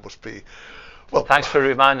fans now, must be... Well, thanks for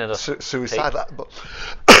reminding us. Suicide. But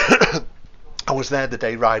I was there the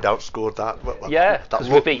day Rideout scored that. Because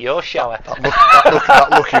we beat your shower. That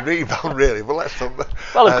lucky rebound, really. But let's not...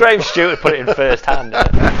 Well, if Graham Stewart put it in first hand.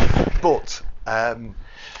 But...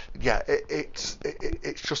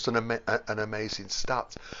 it's just an amazing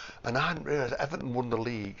stat, and I hadn't realised Everton won the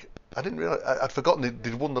league. I didn't realise, I'd forgotten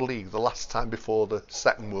they'd won the league the last time before the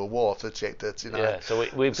Second World War, 38-39. Yeah, so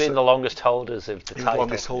we've been the longest holders of the title.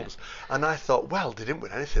 Longest holders. And I thought, well, they didn't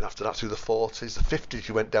win anything after that through the 40s. The 50s,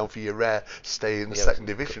 you went down for your rare stay in the second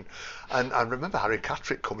division. And I remember Harry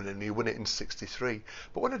Catterick coming in and you win it in 63.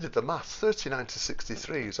 But when I did the maths, 39 to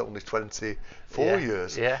 63 is only 24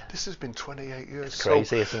 years. Yeah. This has been 28 years. It's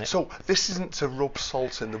crazy, isn't it? So this isn't to rub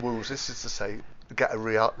salt in the wounds. This is to say, get a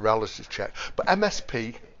reality check. But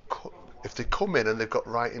MSP, if they come in and they've got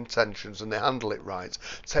right intentions and they handle it right,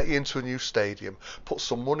 take you into a new stadium, put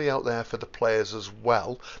some money out there for the players as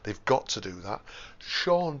well, they've got to do that,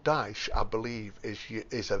 Sean Dyche, I believe,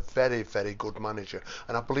 is a very, very good manager,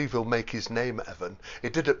 and I believe he'll make his name at Everton. He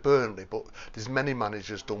did at Burnley, but there's many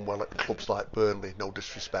managers done well at clubs like Burnley, no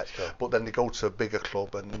disrespect, Sure. but then they go to a bigger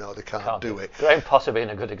club and no, they can't do it. Graham Potter being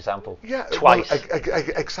a good example. Yeah, twice. Well,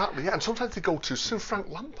 exactly. Yeah, and sometimes they go to Sir Frank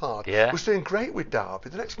Lampard, was doing great with Derby.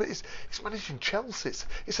 The next minute he's managing Chelsea.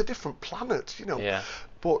 It's a different planet, you know. Yeah.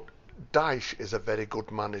 But Dyche is a very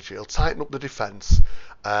good manager. He'll tighten up the defence.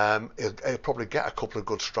 He'll probably get a couple of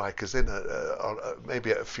good strikers in, or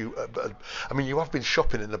maybe a few. I mean, you have been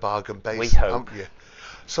shopping in the bargain base, haven't you?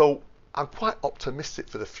 So I'm quite optimistic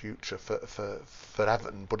for the future for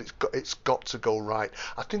Everton, but it's got to go right.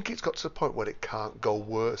 I think it's got to the point where it can't go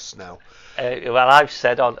worse now. Well, I've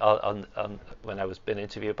said on when I was being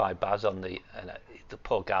interviewed by Baz on the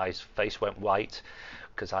poor guy's face went white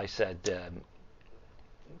because I said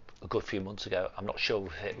a good few months ago, I'm not sure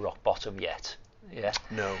we've hit rock bottom yet. Yeah.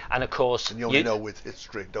 No. And of course, and you only know with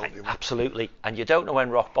history, don't you? Absolutely. And you don't know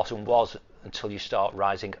when rock bottom was until you start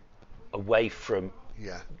rising away from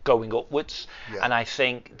going upwards. Yeah. And I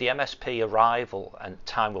think the MSP arrival, and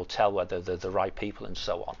time will tell whether they're the right people and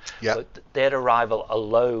so on. Yeah. But their arrival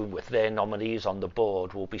alone with their nominees on the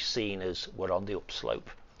board will be seen as we're on the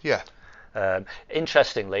upslope. Yeah.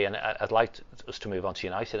 Interestingly, and I'd like us to move on to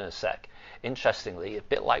United in a sec. Interestingly, a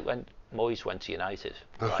bit like when Moyes went to United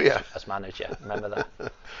as manager. Remember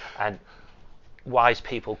that? And wise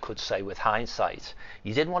people could say with hindsight,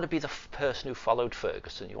 you didn't want to be the person who followed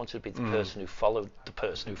Ferguson. You wanted to be the person who followed the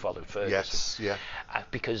person who followed Ferguson. Yes, yeah.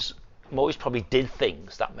 Because Moyes probably did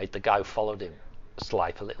things that made the guy who followed him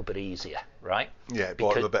life a little bit easier, right? Yeah, it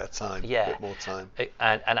bought him a bit of time, a bit more time.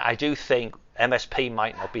 And I do think MSP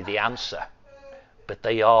might not be the answer, but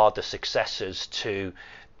they are the successors to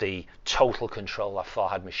the total control that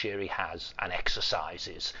Farhad Moshiri has and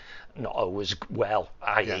exercises, not always well,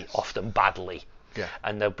 i.e. often badly. Yeah.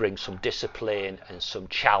 And they'll bring some discipline and some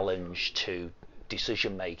challenge to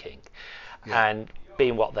decision making. Yeah. And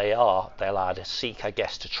being what they are, they'll either seek, I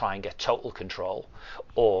guess, to try and get total control,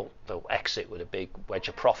 or they'll exit with a big wedge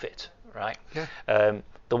of profit, right? Yeah.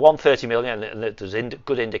 The 130 million, and there's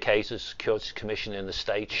good indicators, Securities Commission in the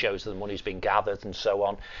States shows that the money's been gathered and so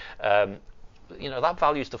on. That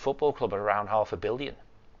values the football club at around $500 million.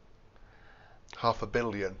 $500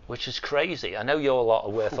 million. Which is crazy. I know your lot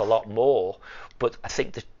are worth a lot more, but I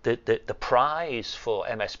think the prize for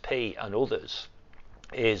MSP and others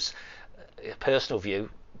is a personal view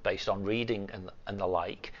based on reading and the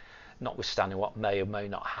like, notwithstanding what may or may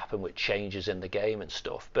not happen with changes in the game and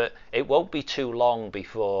stuff, but it won't be too long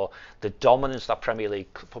before the dominance that Premier League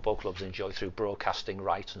football clubs enjoy through broadcasting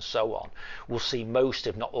rights and so on, we'll see most,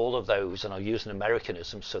 if not all of those, and I'll use an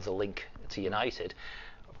Americanism, so the link to United,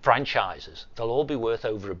 franchises, they'll all be worth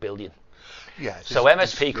over $1 billion. Yeah. So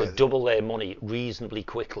MSP could double their money reasonably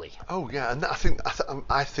quickly. Oh yeah, and I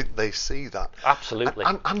think they see that. Absolutely.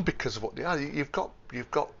 And because of what they are, you've got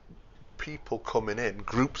people coming in,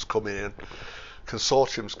 groups coming in,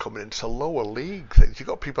 consortiums coming into lower league things. You've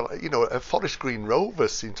got people, Forest Green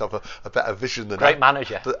Rovers seem to have a better vision than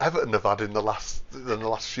manager that Everton have had in the last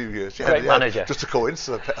few years. Yeah, Great manager. Just a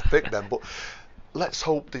coincidence, I think then, but. Let's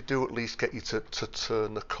hope they do at least get you to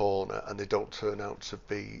turn the corner, and they don't turn out to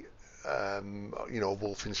be,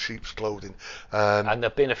 wolf in sheep's clothing. And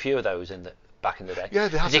there've been a few of those back in the day. Yeah,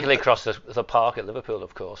 they have. Particularly across the park at Liverpool,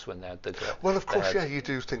 of course, when they had the. Well, of course, yeah. You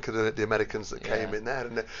do think of the Americans that came in there,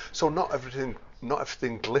 and so not everything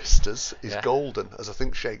glisters is golden, as I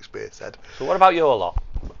think Shakespeare said. So what about your lot?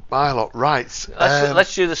 My lot, right.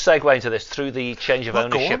 Let's do the segue into this through the change of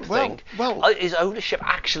ownership thing. Well, is ownership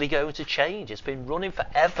actually going to change? It's been running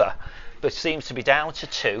forever, but seems to be down to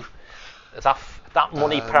two. That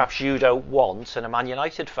money perhaps you don't want, and a Man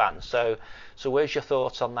United fan. So where's your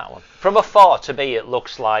thoughts on that one? From afar, to me, it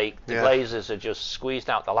looks like the Glazers are just squeezed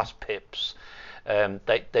out the last pips. They've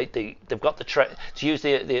got to use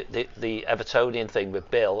the Evertonian thing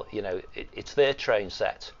with Bill. It's their train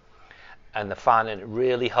set. And they're finding it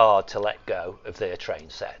really hard to let go of their train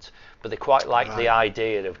set. But they quite like the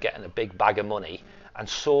idea of getting a big bag of money and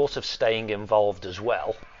sort of staying involved as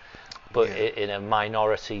well, but in a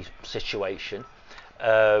minority situation.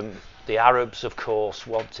 The Arabs, of course,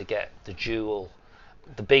 want to get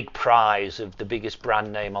the big prize of the biggest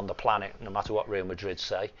brand name on the planet, no matter what Real Madrid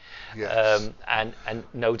say. Yes. And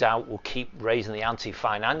no doubt will keep raising the ante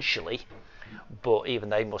financially. But even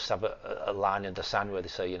they must have a line in the sand where they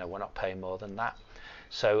say, we're not paying more than that.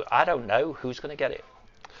 So I don't know who's going to get it.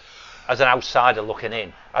 As an outsider looking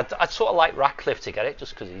in, I'd sort of like Ratcliffe to get it,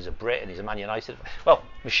 just because he's a Brit and he's a Man United. Well,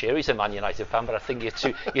 Moshiri's a Man United fan, but I think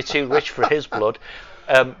you're too rich for his blood.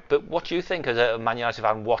 But what do you think as a Man United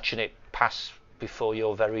fan watching it pass before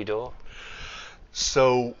your very door?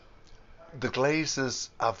 So the Glazers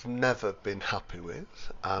I've never been happy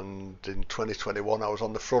with, and in 2021 I was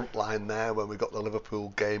on the front line there when we got the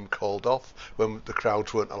Liverpool game called off, when the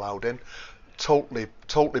crowds weren't allowed in. Totally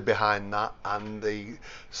behind that, and the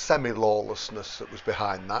semi-lawlessness that was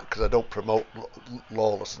behind that, because I don't promote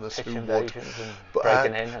lawlessness. Pitch who would? invasions and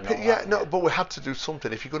breaking in and all that. No, but we had to do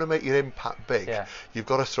something. If you're going to make your impact big, Yeah. you've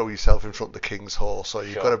got to throw yourself in front of the King's Horse, or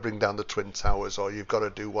you've Sure. got to bring down the Twin Towers, or you've got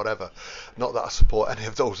to do whatever. Not that I support any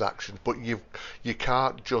of those actions, but you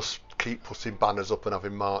can't just keep putting banners up and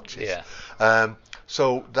having marches. Yeah.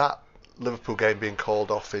 So that Liverpool game being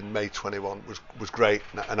called off in May 21 was great,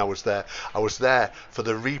 and I was there. I was there for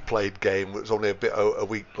the replayed game, which was only a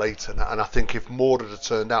week later, and I think if more had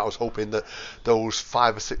turned out, I was hoping that those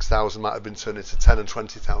 5,000 or 6,000 might have been turned into 10 and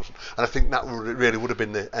 20,000, and I think that really would have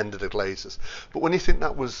been the end of the Glazers. But when you think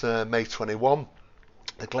that was May 21,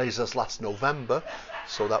 the Glazers last November,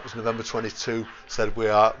 so that was November 22, said we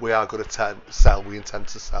are going to sell. We intend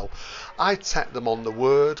to sell. I take them on the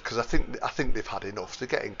word, because I think they've had enough. They're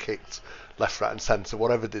getting kicked left, right, and centre.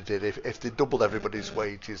 Whatever they did, if they doubled everybody's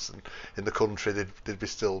wages in the country, they'd be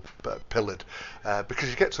still pillared. Because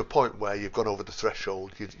you get to a point where you've gone over the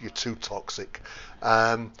threshold. You're too toxic.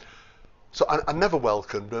 So I never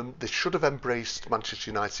welcomed them. They should have embraced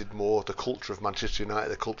Manchester United more, the culture of Manchester United,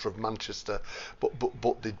 the culture of Manchester,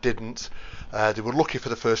 but they didn't. They were lucky for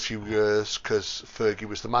the first few years because Fergie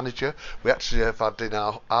was the manager. We actually have had in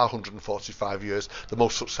our 145 years the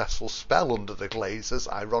most successful spell under the Glazers,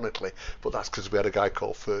 ironically, but that's because we had a guy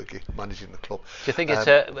called Fergie managing the club. Do you think it's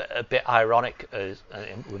a bit ironic, and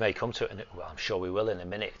we may come to it, well, I'm sure we will in a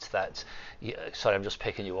minute, that, sorry, I'm just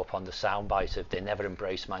picking you up on the soundbite of they never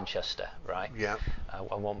embraced Manchester, right? Yeah. I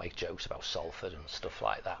won't make jokes about Salford and stuff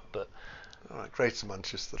like that, but... All right, Greater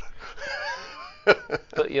Manchester.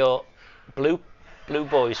 But your blue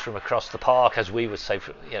boys from across the park, as we would say,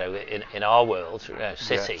 in our world,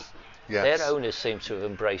 City, Yes. their owners seem to have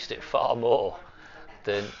embraced it far more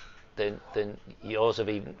than yours have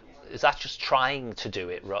even. Is that just trying to do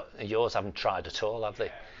it? Yours haven't tried at all, have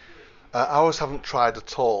they? Ours haven't tried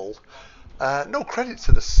at all. No credit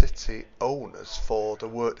to the City owners for the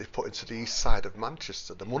work they've put into the east side of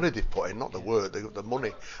Manchester. The money they've put in, not the work, the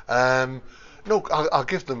money. No, I'll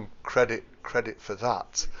give them credit for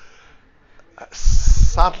that.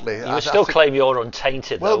 Sadly, you would still claim you're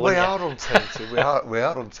untainted. Well, though, we wouldn't are you? untainted. we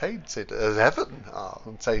are untainted. As Everton are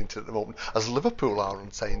untainted at the moment. As Liverpool are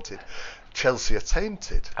untainted. Chelsea are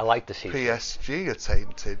tainted. I like the season. PSG are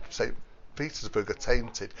tainted. St. Petersburg are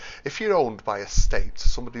tainted. If you're owned by a state,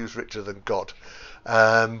 somebody who's richer than God,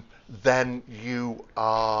 then you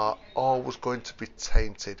are always going to be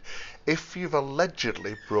tainted. If you've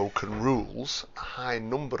allegedly broken rules, a high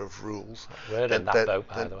number of rules, We're in that boat,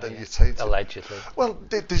 by the way, you're tainted. Allegedly. Well,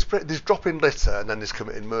 there's dropping litter and then there's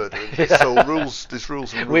committing murder. So there's rules and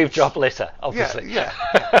rules. We've dropped litter, obviously. Yeah.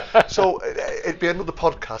 So it'd be another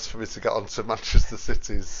podcast for me to get onto Manchester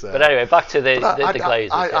City's. But anyway, back to the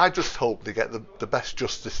Glazers. I just hope they get the best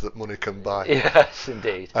justice that money can buy. Yes,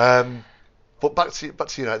 indeed. But back to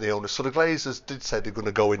United, the owners. So the Glazers did say they're going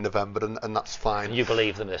to go in November, and that's fine. And you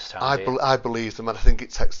believe them this time? I believe them, and I think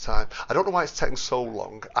it takes time. I don't know why it's taking so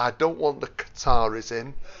long. I don't want the Qataris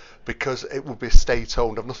in because it would be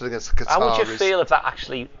state-owned. I've nothing against the Qataris. How would you feel if that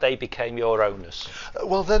actually they became your owners?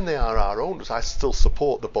 Well, then they are our owners. I still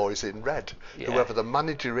support the boys in red. Yeah. Whoever the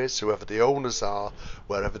manager is, whoever the owners are,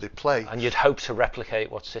 wherever they play. And you'd hope to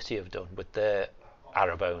replicate what City have done with their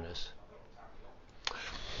Arab owners.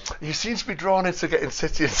 You seem to be drawn into getting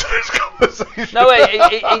City into this conversation. No,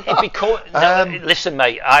 it'd be cool. Listen,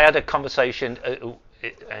 mate, I had a conversation,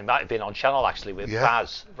 it might have been on Channel actually, with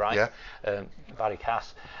Baz, right? Yeah. Barry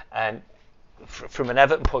Cass. And from an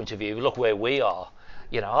Everton point of view, look where we are.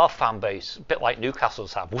 Our fan base, a bit like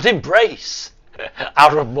Newcastle's have, would embrace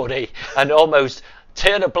Arab money and almost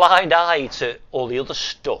turn a blind eye to all the other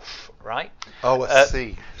stuff, right? Oh, I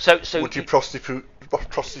see. So would you prostitute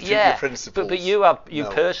your principles? But you No.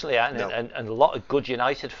 personally, and No. a lot of good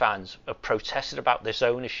United fans have protested about this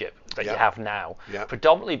ownership that you have now,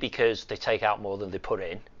 predominantly because they take out more than they put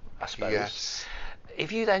in, I suppose. Yes.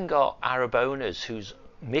 If you then got Arab owners whose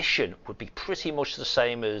mission would be pretty much the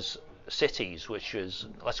same as City's, which is,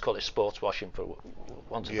 let's call it sports washing for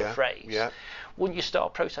want of a phrase, wouldn't you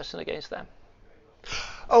start protesting against them?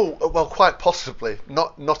 Oh, well, quite possibly.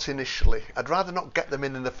 Not initially. I'd rather not get them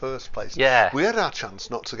in the first place. Yeah. We had our chance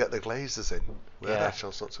not to get the Glazers in. We had Yeah. our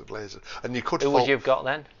chance not to get the Glazers. And you could Who would you have got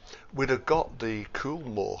then? We'd have got the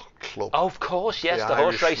Coolmore club. Oh, of course, yes, the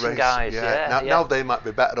Irish horse racing guys. Yeah. Now they might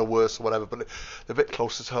be better or worse or whatever, but they're a bit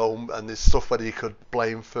closer to home, and there's stuff where you could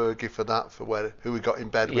blame Fergie for that, for who he got in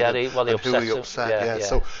bed with, and who he upset. Yeah.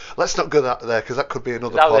 So let's not go there, because that could be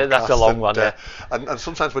another No, podcast. that's a long one. Yeah. And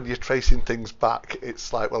sometimes when you're tracing things back,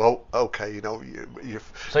 it's like, well, okay, you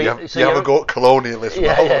have a go at colonialism.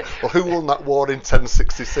 Yeah. Well, who won that war in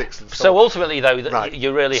 1066? So ultimately, though, right.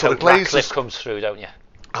 you really so hope Ratcliffe comes through, don't you?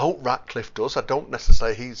 I hope Ratcliffe does. I don't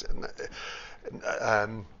necessarily.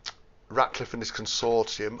 Ratcliffe and his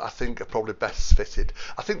consortium, I think, are probably best fitted.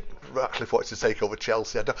 I think Ratcliffe wanted to take over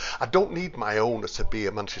Chelsea. I don't need my owner to be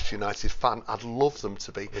a Manchester United fan. I'd love them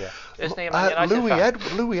to be. Yeah. Isn't he a Man United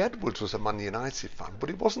fan? Louis Edwards was a Man United fan, but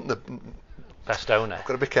he wasn't the best owner. I've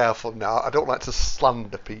got to be careful now. I don't like to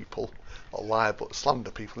slander people or lie, but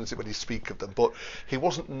slander people, is it, when you speak of them? But he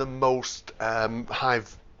wasn't the most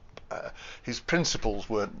his principles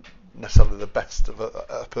weren't necessarily the best of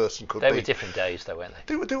a person could be. They were different days, though, weren't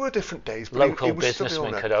they? They were different days. But local he was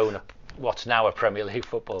businessmen could own what's now a Premier League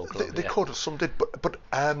football club. They could, some did, but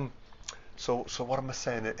so what am I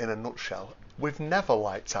saying in a nutshell? We've never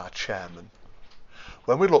liked our chairman.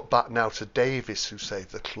 When we look back now to Davis, who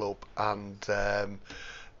saved the club, and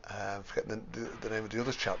I'm forgetting the name of the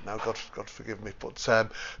other chap now, God forgive me, but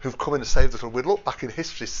who've come in and saved the club. We look back in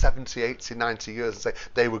history 70, 80, 90 years and say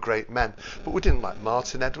they were great men, but we didn't like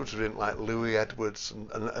Martin Edwards, we didn't like Louis Edwards,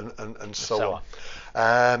 and so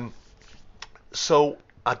on. So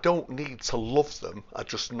I don't need to love them, I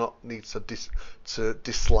just not need to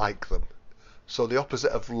dislike them. So the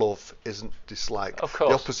opposite of love isn't dislike. Of course.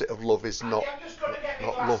 The opposite of love is not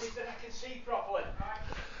love.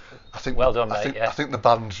 I think, well done, mate. I think the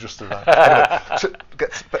band's just arrived. Anyway, to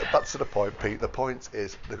get back to the point, Pete. The point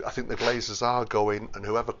is, I think the Glazers are going, and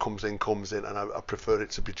whoever comes in, and I prefer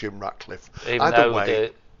it to be Jim Ratcliffe. Even though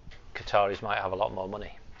the Qataris might have a lot more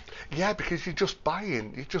money. Yeah, because you're just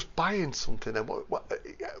buying something,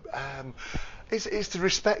 and it's the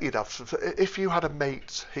respect you'd have. If you had a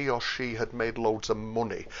mate, he or she had made loads of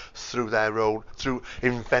money through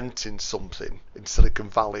inventing something in Silicon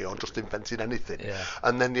Valley, or just inventing anything,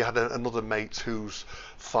 and then you had another mate whose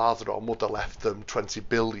father or mother left them 20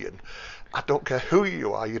 billion. I don't care who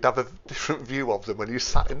you are, you'd have a different view of them when you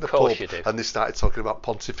sat in the pub and they started talking about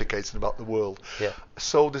pontificating about the world. Yeah.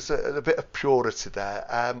 So there's a bit of purity there.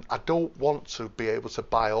 I don't want to be able to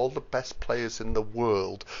buy all the best players in the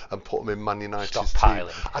world and put them in Man United's team.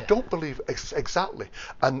 I don't believe exactly.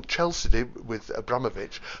 And Chelsea did with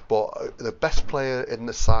Abramovich, but the best player in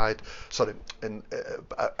the side,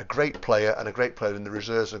 a great player and a great player in the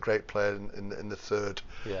reserves and a great player in the third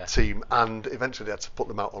team, and eventually they had to put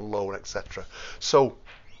them out on loan, etc. So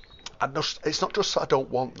it's not just that I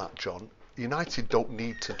don't want that, John. United don't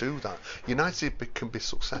need to do that. United can be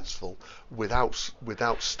successful without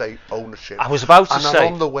state ownership. I was about to say, and are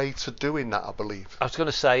on the way to doing that, I believe. I was going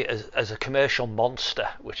to say, as a commercial monster,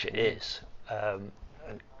 which it is, and,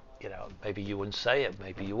 maybe you wouldn't say it,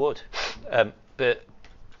 maybe you would, but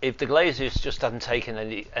if the Glazers just hadn't taken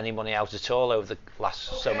any money out at all over the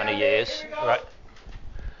last so many years, right?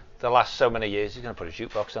 The last so many years, he's going to put a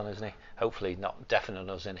jukebox on, isn't he? Hopefully not deafening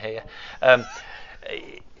us in here.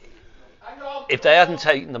 If they hadn't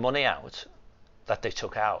taken the money out that they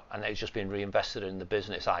took out and it's just been reinvested in the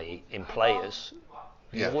business, i.e. in players,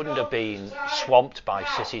 you wouldn't have been swamped by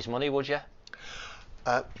City's money, would you?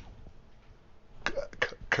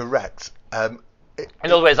 Correct.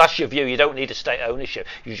 In other words, that's your view. You don't need a state ownership.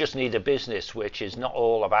 You just need a business which is not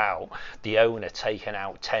all about the owner taking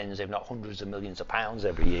out tens, if not hundreds of millions of pounds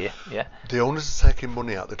every year. Yeah. The owners are taking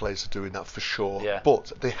money out. The Glazers are doing that for sure. Yeah.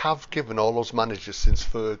 But they have given all those managers since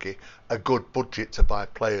Fergie a good budget to buy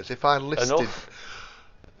players. If I listed,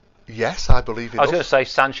 yes, I believe enough. I was going to say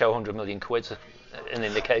Sancho, 100 million quid's an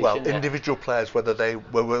indication. Well, individual players, whether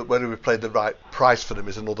we paid the right price for them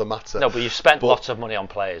is another matter. No, but you've spent lots of money on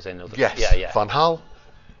players in other. Yes. Yeah. Van Gaal,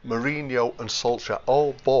 Mourinho, and Solskjaer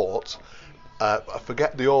all bought. I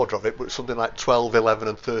forget the order of it, but something like 12, 11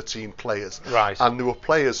 and 13 players. Right. And there were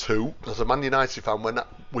players who, as a Man United fan, when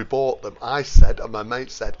we bought them, I said, and my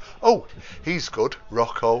mate said, oh, he's good,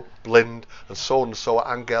 Rocco, Blind, and so on and so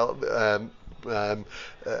on, Angel.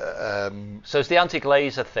 So is the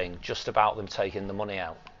anti-Glazer thing just about them taking the money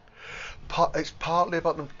out? It's partly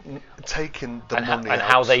about them taking the money out. And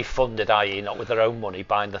how they funded, i.e. not with their own money,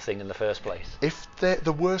 buying the thing in the first place. If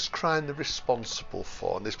the worst crime they're responsible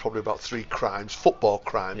for, and there's probably about 3 crimes, football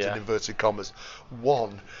crimes in inverted commas.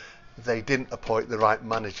 One, they didn't appoint the right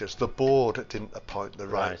managers. The board didn't appoint the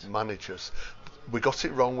right Right. managers. We got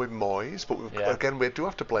it wrong with Moyes, but Yeah. again, we do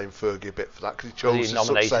have to blame Fergie a bit for that because he 'Cause he chose his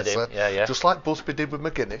nominated him. successor, Yeah. just like Busby did with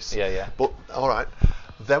McGuinness. Yeah. But all right,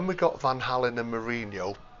 then we got Van Halen and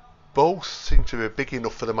Mourinho. Both seem to be big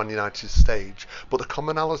enough for the Man United stage, but the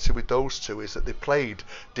commonality with those two is that they played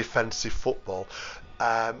defensive football.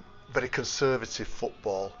 Very conservative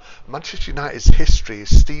football. Manchester United's history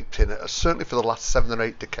is steeped in it, certainly for the last 7 or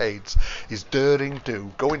 8 decades, is daring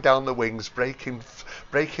do, going down the wings, breaking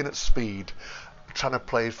at speed, trying to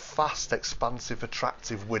play fast, expansive,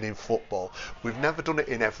 attractive, winning football. We've never done it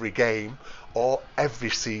in every game or every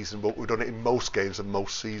season, but we've done it in most games and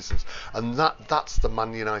most seasons. And that's the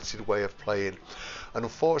Man United way of playing. And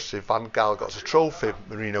unfortunately, Van Gaal got us a trophy,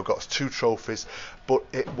 Mourinho got us 2 trophies, but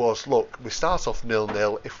it was, look, we start off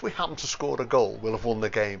 0-0. If we happen to score a goal, we'll have won the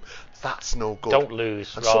game. That's no good. Don't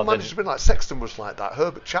lose. And some managers have been like, Sexton was like that,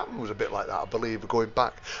 Herbert Chapman was a bit like that, I believe, going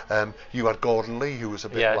back. You had Gordon Lee, who was a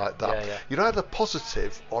bit like that. Yeah. You're either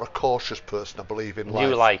positive or a cautious person, I believe, in life.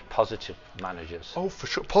 You like positive managers. Oh, for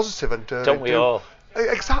sure. Positive and daring. Don't we all?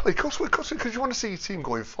 Exactly, because you want to see your team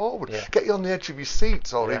going forward, Yeah. get you on the edge of your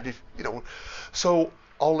seats, or Yeah. even if, you know. So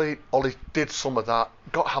Ollie did some of that,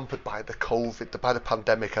 got hampered by the COVID, by the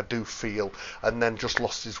pandemic, I do feel, and then just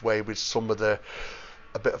lost his way with some of a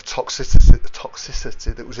bit of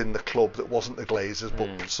toxicity that was in the club that wasn't the Glazers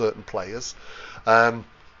but certain players.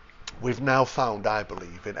 We've now found, I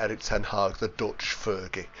believe, in Erik ten Hag, the Dutch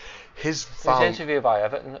Fergie. He was interviewed by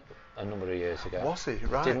Everton a number of years ago. Was he?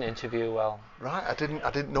 Right. Didn't interview well. Right, I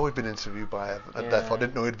didn't know he'd been interviewed by Everton, and therefore I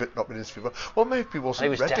didn't know he'd not been interviewed. Well, maybe he wasn't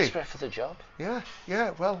And he was ready. desperate for the job.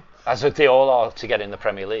 Yeah, well. As they all are to get in the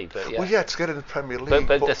Premier League, but yeah. Well, yeah, to get in the Premier League.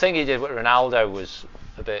 But the thing he did with Ronaldo was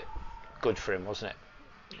a bit good for him, wasn't it?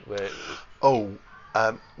 Well,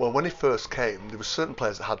 when he first came, there were certain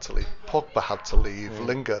players that had to leave. Pogba had to leave,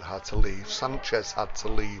 Lingard had to leave, Sanchez had to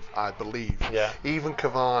leave, I believe. Yeah. Even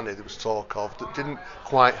Cavani, there was talk of, that didn't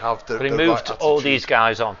quite have the But he the moved right all attitude. these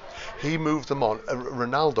guys on. He moved them on.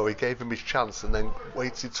 Ronaldo, he gave him his chance and then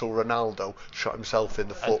waited till Ronaldo shot himself in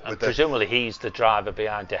the foot And with presumably he's the driver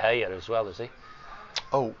behind De Gea as well, is he?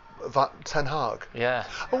 Ten Hag. Yeah.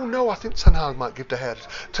 Oh no, I think Ten Hag might give De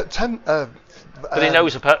Gea. But he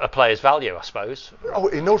knows a player's value, I suppose. Oh,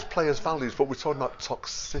 he knows players' values, but we're talking about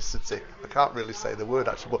toxicity. I can't really say the word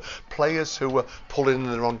actually, but players who are pulling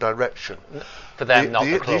in the wrong direction. For them, not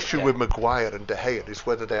the the club. issue with Maguire and De Gea is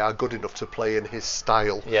whether they are good enough to play in his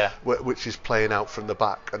style, which is playing out from the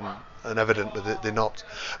back, and evidently they're not.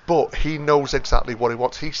 But he knows exactly what he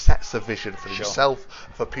wants. He sets a vision for himself,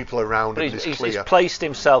 for people around him. But It's clear. he's placed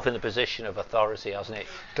himself in the position of authority, hasn't he?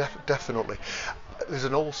 Definitely. There's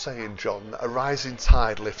an old saying, John, a rising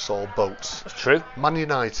tide lifts all boats. That's true. Man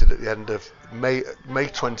United at the end of May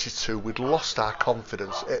 22, we'd lost our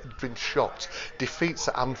confidence. It had been shocked. Defeats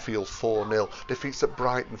at Anfield 4-0, defeats at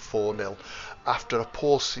Brighton 4-0. After a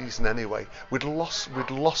poor season anyway, we'd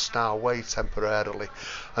lost our way temporarily.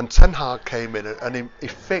 And Ten Hag came in and he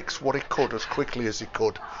fixed what he could as quickly as he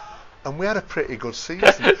could. And we had a pretty good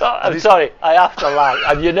season. I'm sorry, I have to laugh.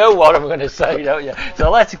 And you know what I'm going to say, don't you? So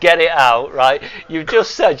let's get it out, right? You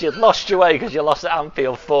just said you'd lost your way because you lost at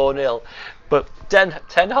Anfield 4-0. But Ten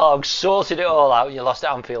Hag sorted it all out and you lost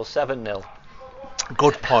at Anfield 7-0.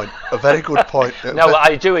 Good point. A very good point. No,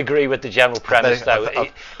 I do agree with the general premise, though.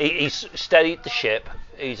 He's steadied the ship.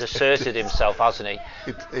 He's asserted himself, hasn't he?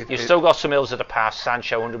 You've still got some ills of the past.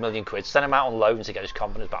 Sancho, 100 million quid. Send him out on loan to get his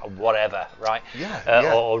confidence back, or whatever, right?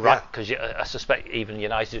 Because I suspect even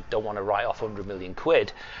United don't want to write off 100 million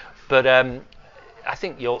quid. But I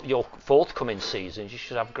think your forthcoming seasons, you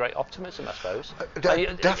should have great optimism, I suppose.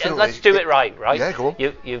 Definitely. Let's do it right? Yeah, go on.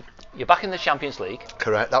 You're back in the Champions League.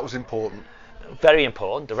 Correct. That was important. Very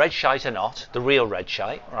important. The red shite are not the real red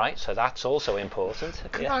shite, right? So that's also important.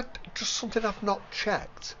 Just something I've not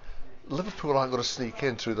checked. Liverpool aren't going to sneak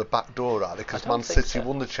in through the back door, are they? Because Man City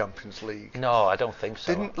won the Champions League. No, I don't think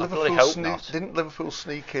so. Didn't Liverpool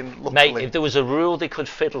sneak in? Luckily? Mate, if there was a rule they could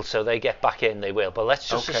fiddle so they get back in, they will. But let's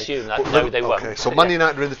just assume that they won't. Okay, so Man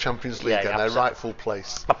United are in the Champions League and their rightful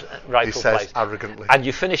place. He says arrogantly. And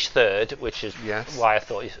you finished third, which is why I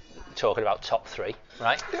thought you were talking about top three,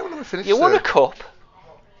 right? Yeah, we finished you won a cup.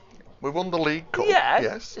 We won the League Cup. Yeah,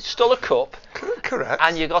 yes. It's still a cup. Correct.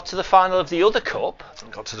 And you got to the final of the other cup.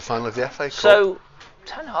 Got to the final of the FA Cup. So,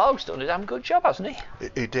 Ten Hag's done a damn good job, hasn't he?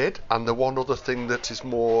 He did. And the one other thing that is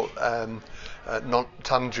more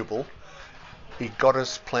non-tangible, he got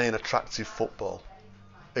us playing attractive football.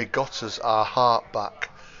 He got us our heart back.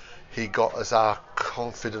 He got us our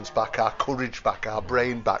confidence back, our courage back, our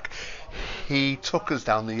brain back. He took us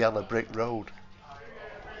down the yellow brick road.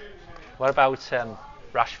 What about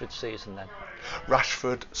Rashford's season then?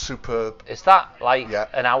 Rashford, superb. Is that like Yeah.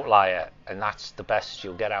 an outlier, and that's the best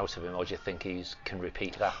you'll get out of him, or do you think he can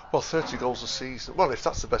repeat that? Well, 30 goals a season. Well, if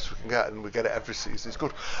that's the best we can get, and we get it every season, it's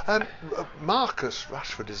good. Marcus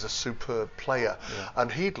Rashford is a superb player,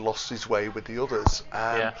 and he'd lost his way with the others.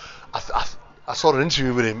 I saw an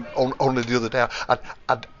interview with him only the other day.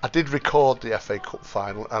 I did record the FA Cup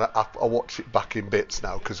final, and I watch it back in bits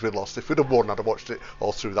now because we lost. If we'd have won, I'd have watched it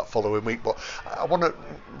all through that following week. But I want to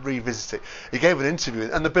revisit it. He gave an interview,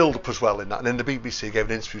 and the build-up as well in that. And in the BBC, he gave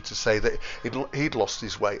an interview to say that he'd lost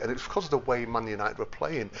his way, and it's because of the way Man United were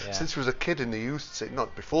playing. Yeah. Since he was a kid in the youth team,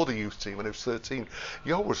 not before the youth team, when he was 13,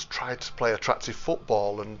 he always tried to play attractive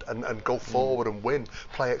football and go forward and win,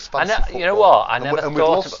 play expansive football. You know what? I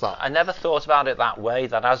never thought about it that way,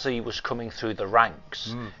 that as he was coming through the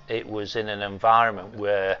ranks, it was in an environment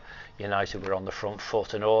where United were on the front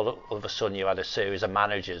foot, and all of a sudden you had a series of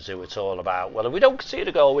managers who it's all about, well, if we don't concede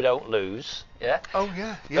a goal, we don't lose. Yeah. Oh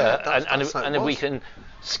yeah. And if we can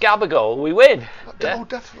scab a goal, we win. Oh,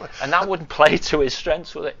 definitely. And that wouldn't play to his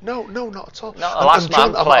strengths, would it? No, not at all. Not a last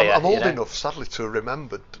man player. I'm old enough, sadly, to have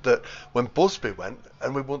remembered that when Busby went,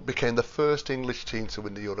 and we became the first English team to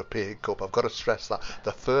win the European Cup. I've got to stress that,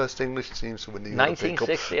 the first English team to win the European Cup.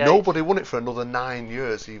 1968. Nobody won it for another 9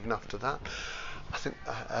 years, even after that. I think.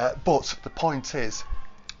 But the point is,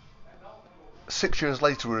 6 years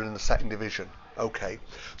later, we were in the second division. Okay,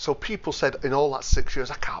 so people said in all that 6 years,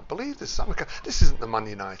 I can't believe this. This isn't the Man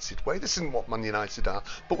United way. This isn't what Man United are.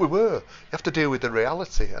 But we were. You have to deal with the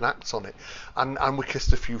reality and act on it. And we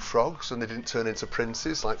kissed a few frogs, and they didn't turn into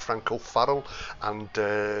princes like Frank O'Farrell and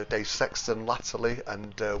Dave Sexton latterly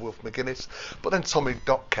and Wilf McGuinness. But then Tommy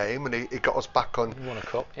Dock came, and he got us back on. He won a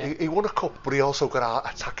cup. Yeah. He won a cup, but he also got our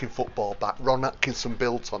attacking football back. Ron Atkinson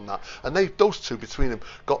built on that, and those two between them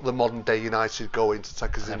got the modern day United going to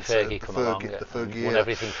take us into the Fergie won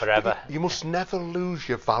everything forever. You must never lose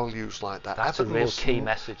your values like that. That's Everton a real key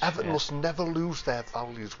message. Everton must never lose their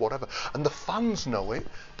values, whatever. And the fans know it.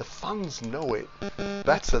 The fans know it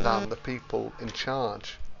better than the people in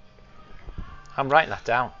charge. I'm writing that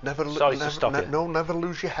down. Sorry to stop you. No, never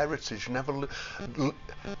lose your heritage.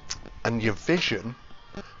 And your vision.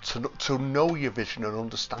 To know your vision and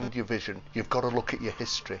understand your vision, you've got to look at your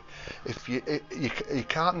history. If you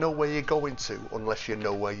can't know where you're going to unless you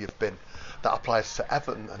know where you've been. That applies to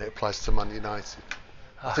Everton and it applies to Man United.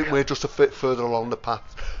 I think we're just a bit further along the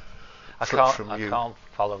path from you. I can't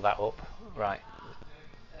follow that up. Right.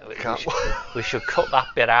 We should cut that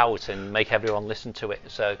bit out and make everyone listen to it.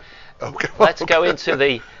 So let's go into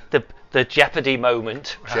the Jeopardy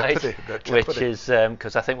moment, right? Jeopardy. Which is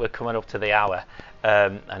because I think we're coming up to the hour,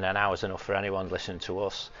 and an hour's enough for anyone listening to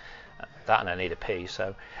us. That and I need a pee.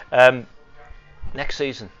 So next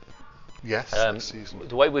season. Yes. Next season.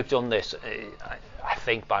 The way we've done this, I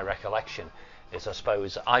think by recollection, is I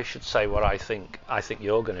suppose I should say what I think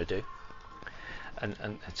you're going to do.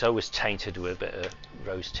 And it's always tainted with a bit of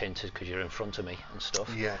rose tinted because you're in front of me and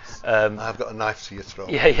stuff. Yes. I've got a knife to your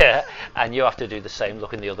throat. Yeah. And you have to do the same,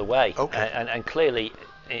 looking the other way. Okay. And clearly,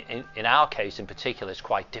 in our case in particular, it's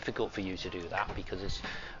quite difficult for you to do that because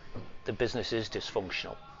the business is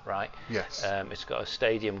dysfunctional, right? Yes. It's got a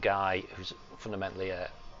stadium guy who's fundamentally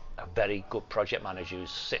a very good project manager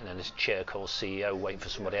who's sitting in his chair called CEO waiting for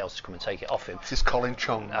somebody else to come and take it off him. This is Colin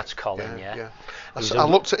Chong. That's Colin, yeah. I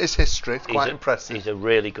looked at his history, it's quite impressive. He's a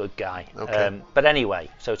really good guy. Okay. But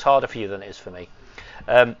anyway, so it's harder for you than it is for me.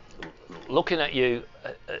 Looking at you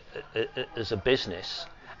as a business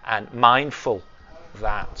and mindful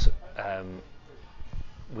that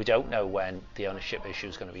we don't know when the ownership issue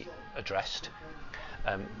is going to be addressed.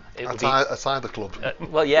 That's either club.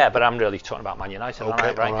 Well, yeah, but I'm really talking about Man United.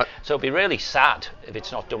 Okay, right? all right. So it'd be really sad if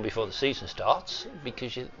it's not done before the season starts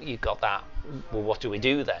because you've got that. Well, what do we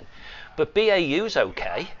do then? But BAU's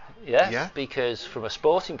okay, yeah. Because from a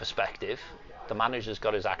sporting perspective, the manager's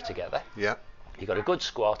got his act together. Yeah. You've got a good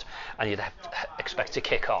squad, and you'd expect to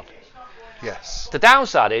kick on. Yes. The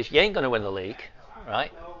downside is you ain't going to win the league,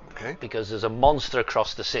 right? Okay. Because there's a monster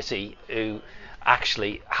across the city who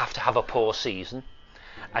actually have to have a poor season.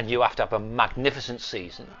 And you have to have a magnificent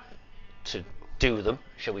season to do them,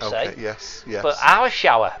 shall we say? Yes. But our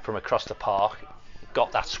shower from across the park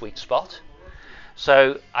got that sweet spot.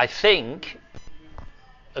 So I think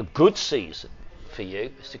a good season for you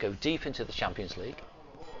is to go deep into the Champions League.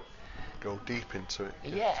 Go deep into it.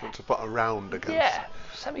 Yeah. To put a round against. Yeah.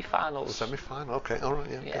 Semi-finals. Semi-final. Okay. All right.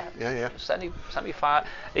 Yeah. Semi-final.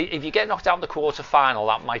 If you get knocked out in the quarter-final,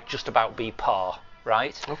 that might just about be par.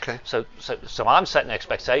 Right. Okay. So I'm setting an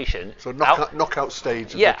expectation. So knockout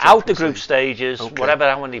stage. Yeah, out the group stages, okay. whatever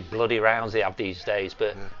how many bloody rounds they have these days.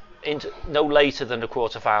 But no later than the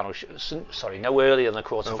quarter-final. No earlier than the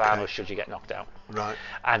quarter-final should you get knocked out. Right.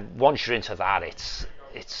 And once you're into that,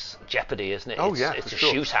 it's jeopardy, isn't it? Oh, it's a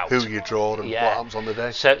sure. shootout. Who you draw and what happens on the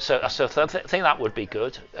day. So I think that would be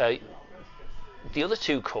good. The other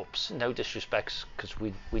two cups, no disrespect, because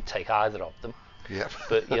we'd take either of them. Yeah.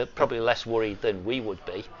 But you're probably less worried than we would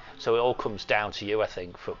be. So it all comes down to you, I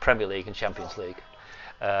think, for Premier League and Champions League,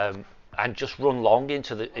 and just run long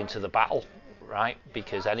into the battle, right?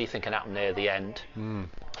 Because anything can happen near the end.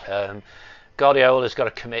 Guardiola's got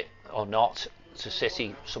to commit or not to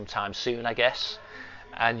City sometime soon, I guess,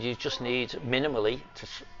 and you just need minimally to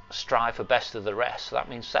strive for best of the rest. So that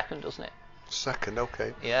means second, doesn't it? Second,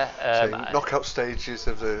 okay. Yeah. So knockout stages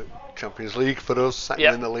of the Champions League for us,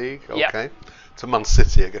 second in the league, okay. To Man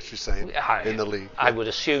City, I guess you're saying, in the league. I would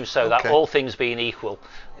assume so. That all things being equal,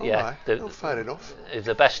 right. Fair enough. If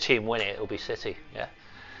the best team win it, it'll be City.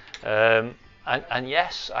 Yeah. And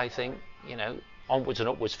yes, I think onwards and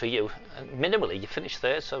upwards for you. And minimally, you finish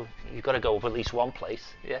third, so you've got to go up at least one place.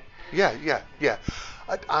 Yeah. Yeah.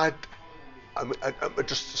 I'm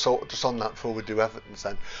just on that before we do Everton's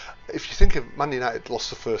then. If you think of Man United lost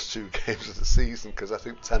the first two games of the season because I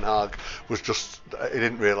think Ten Hag was he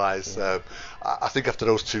didn't realise. I think after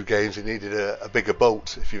those two games he needed a bigger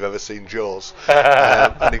boat. If you've ever seen Jaws,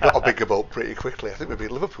 and he got a bigger boat pretty quickly. I think maybe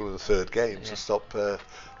Liverpool in the third game to stop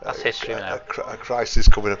that's history now. A crisis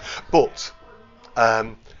coming up. But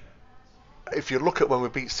if you look at when we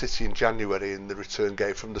beat City in January in the return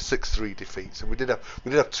game from the 6-3 defeats, and we did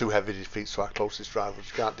have two heavy defeats to our closest rivals,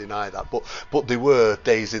 you can't deny that. But they were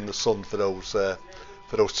days in the sun for those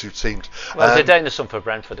two teams. Well, it was a day in the sun for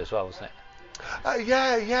Brentford as well, wasn't it?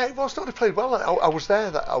 Yeah, it was. They played well. I was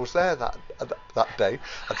there that day.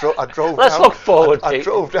 I drove. Let's down, look forward. I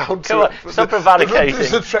drove down to. Come on, stop prevaricating.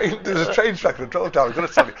 There's a train track. I drove down. I'm going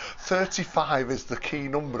to tell you, 35 is the key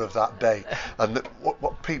number of that day. And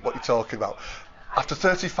Pete, what you're talking about? After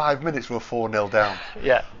 35 minutes, we were 4-0 down.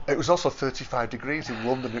 Yeah. It was also 35 degrees in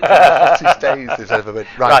London. It was one of the hottest days there's ever been.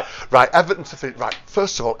 Right. Everton to finish. Right.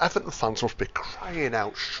 First of all, Everton fans must be crying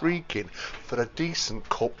out, shrieking for a decent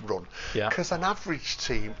cup run. Yeah. Because an average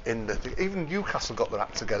team even Newcastle got their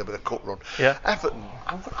act together with a cup run. Yeah. Everton,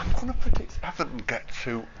 I'm going to predict Everton get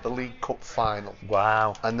to the League Cup final.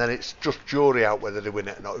 Wow. And then it's just jury out whether they win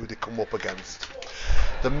it or not, who they come up against.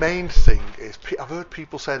 The main thing is, I've heard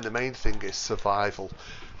people saying the main thing is survival.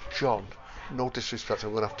 John, no disrespect,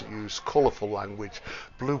 I'm going to have to use colourful language,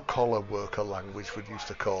 blue-collar worker language we used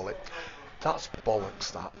to call it. That's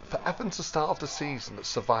bollocks, that. For Everton to start off the season, that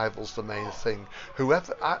survival's the main thing.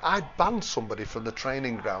 I'd ban somebody from the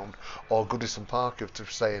training ground or Goodison Park after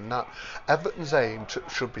saying that. Everton's aim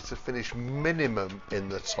should be to finish minimum in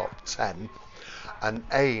the top 10 and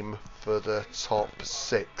aim for the top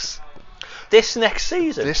 6. This next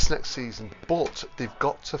season, but they've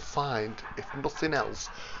got to find, if nothing else,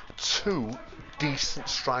 two decent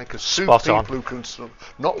strikers, Spot two on. people who can,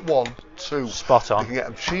 not one, two. Spot on. They can get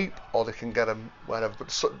them cheap or they can get them wherever.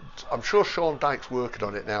 But I'm sure Sean Dyche's working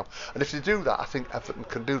on it now, and if they do that, I think Everton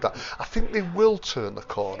can do that. I think they will turn the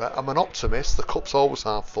corner. I'm an optimist. The cup's always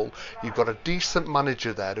half full. You've got a decent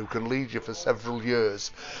manager there who can lead you for several years,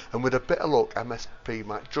 and with a bit of luck, MSP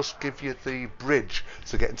might just give you the bridge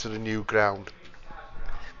to get into the new ground.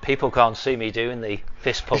 People can't see me doing the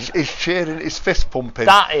fist pump. He's cheering, he's fist pumping.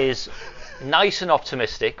 That is nice and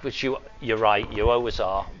optimistic, which you're right, you always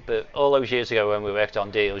are. But all those years ago when we worked on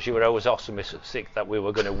deals, you were always optimistic that we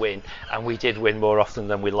were going to win, and we did win more often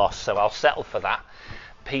than we lost. So I'll settle for that.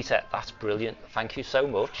 Peter, that's brilliant. Thank you so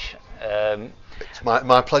much. It's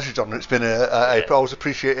my pleasure, John. It's been I always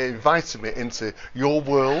appreciate it inviting me into your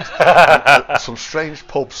world, some strange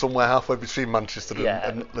pub somewhere halfway between Manchester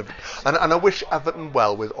and Liverpool. And I wish Everton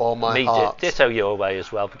well with all my heart. Ditto your way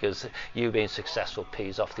as well, because you being successful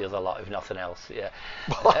pees off the other lot, if nothing else. Yeah.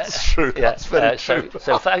 Well, that's true. That's very true.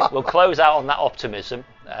 So we'll close out on that optimism,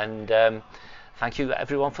 and thank you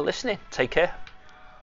everyone for listening. Take care.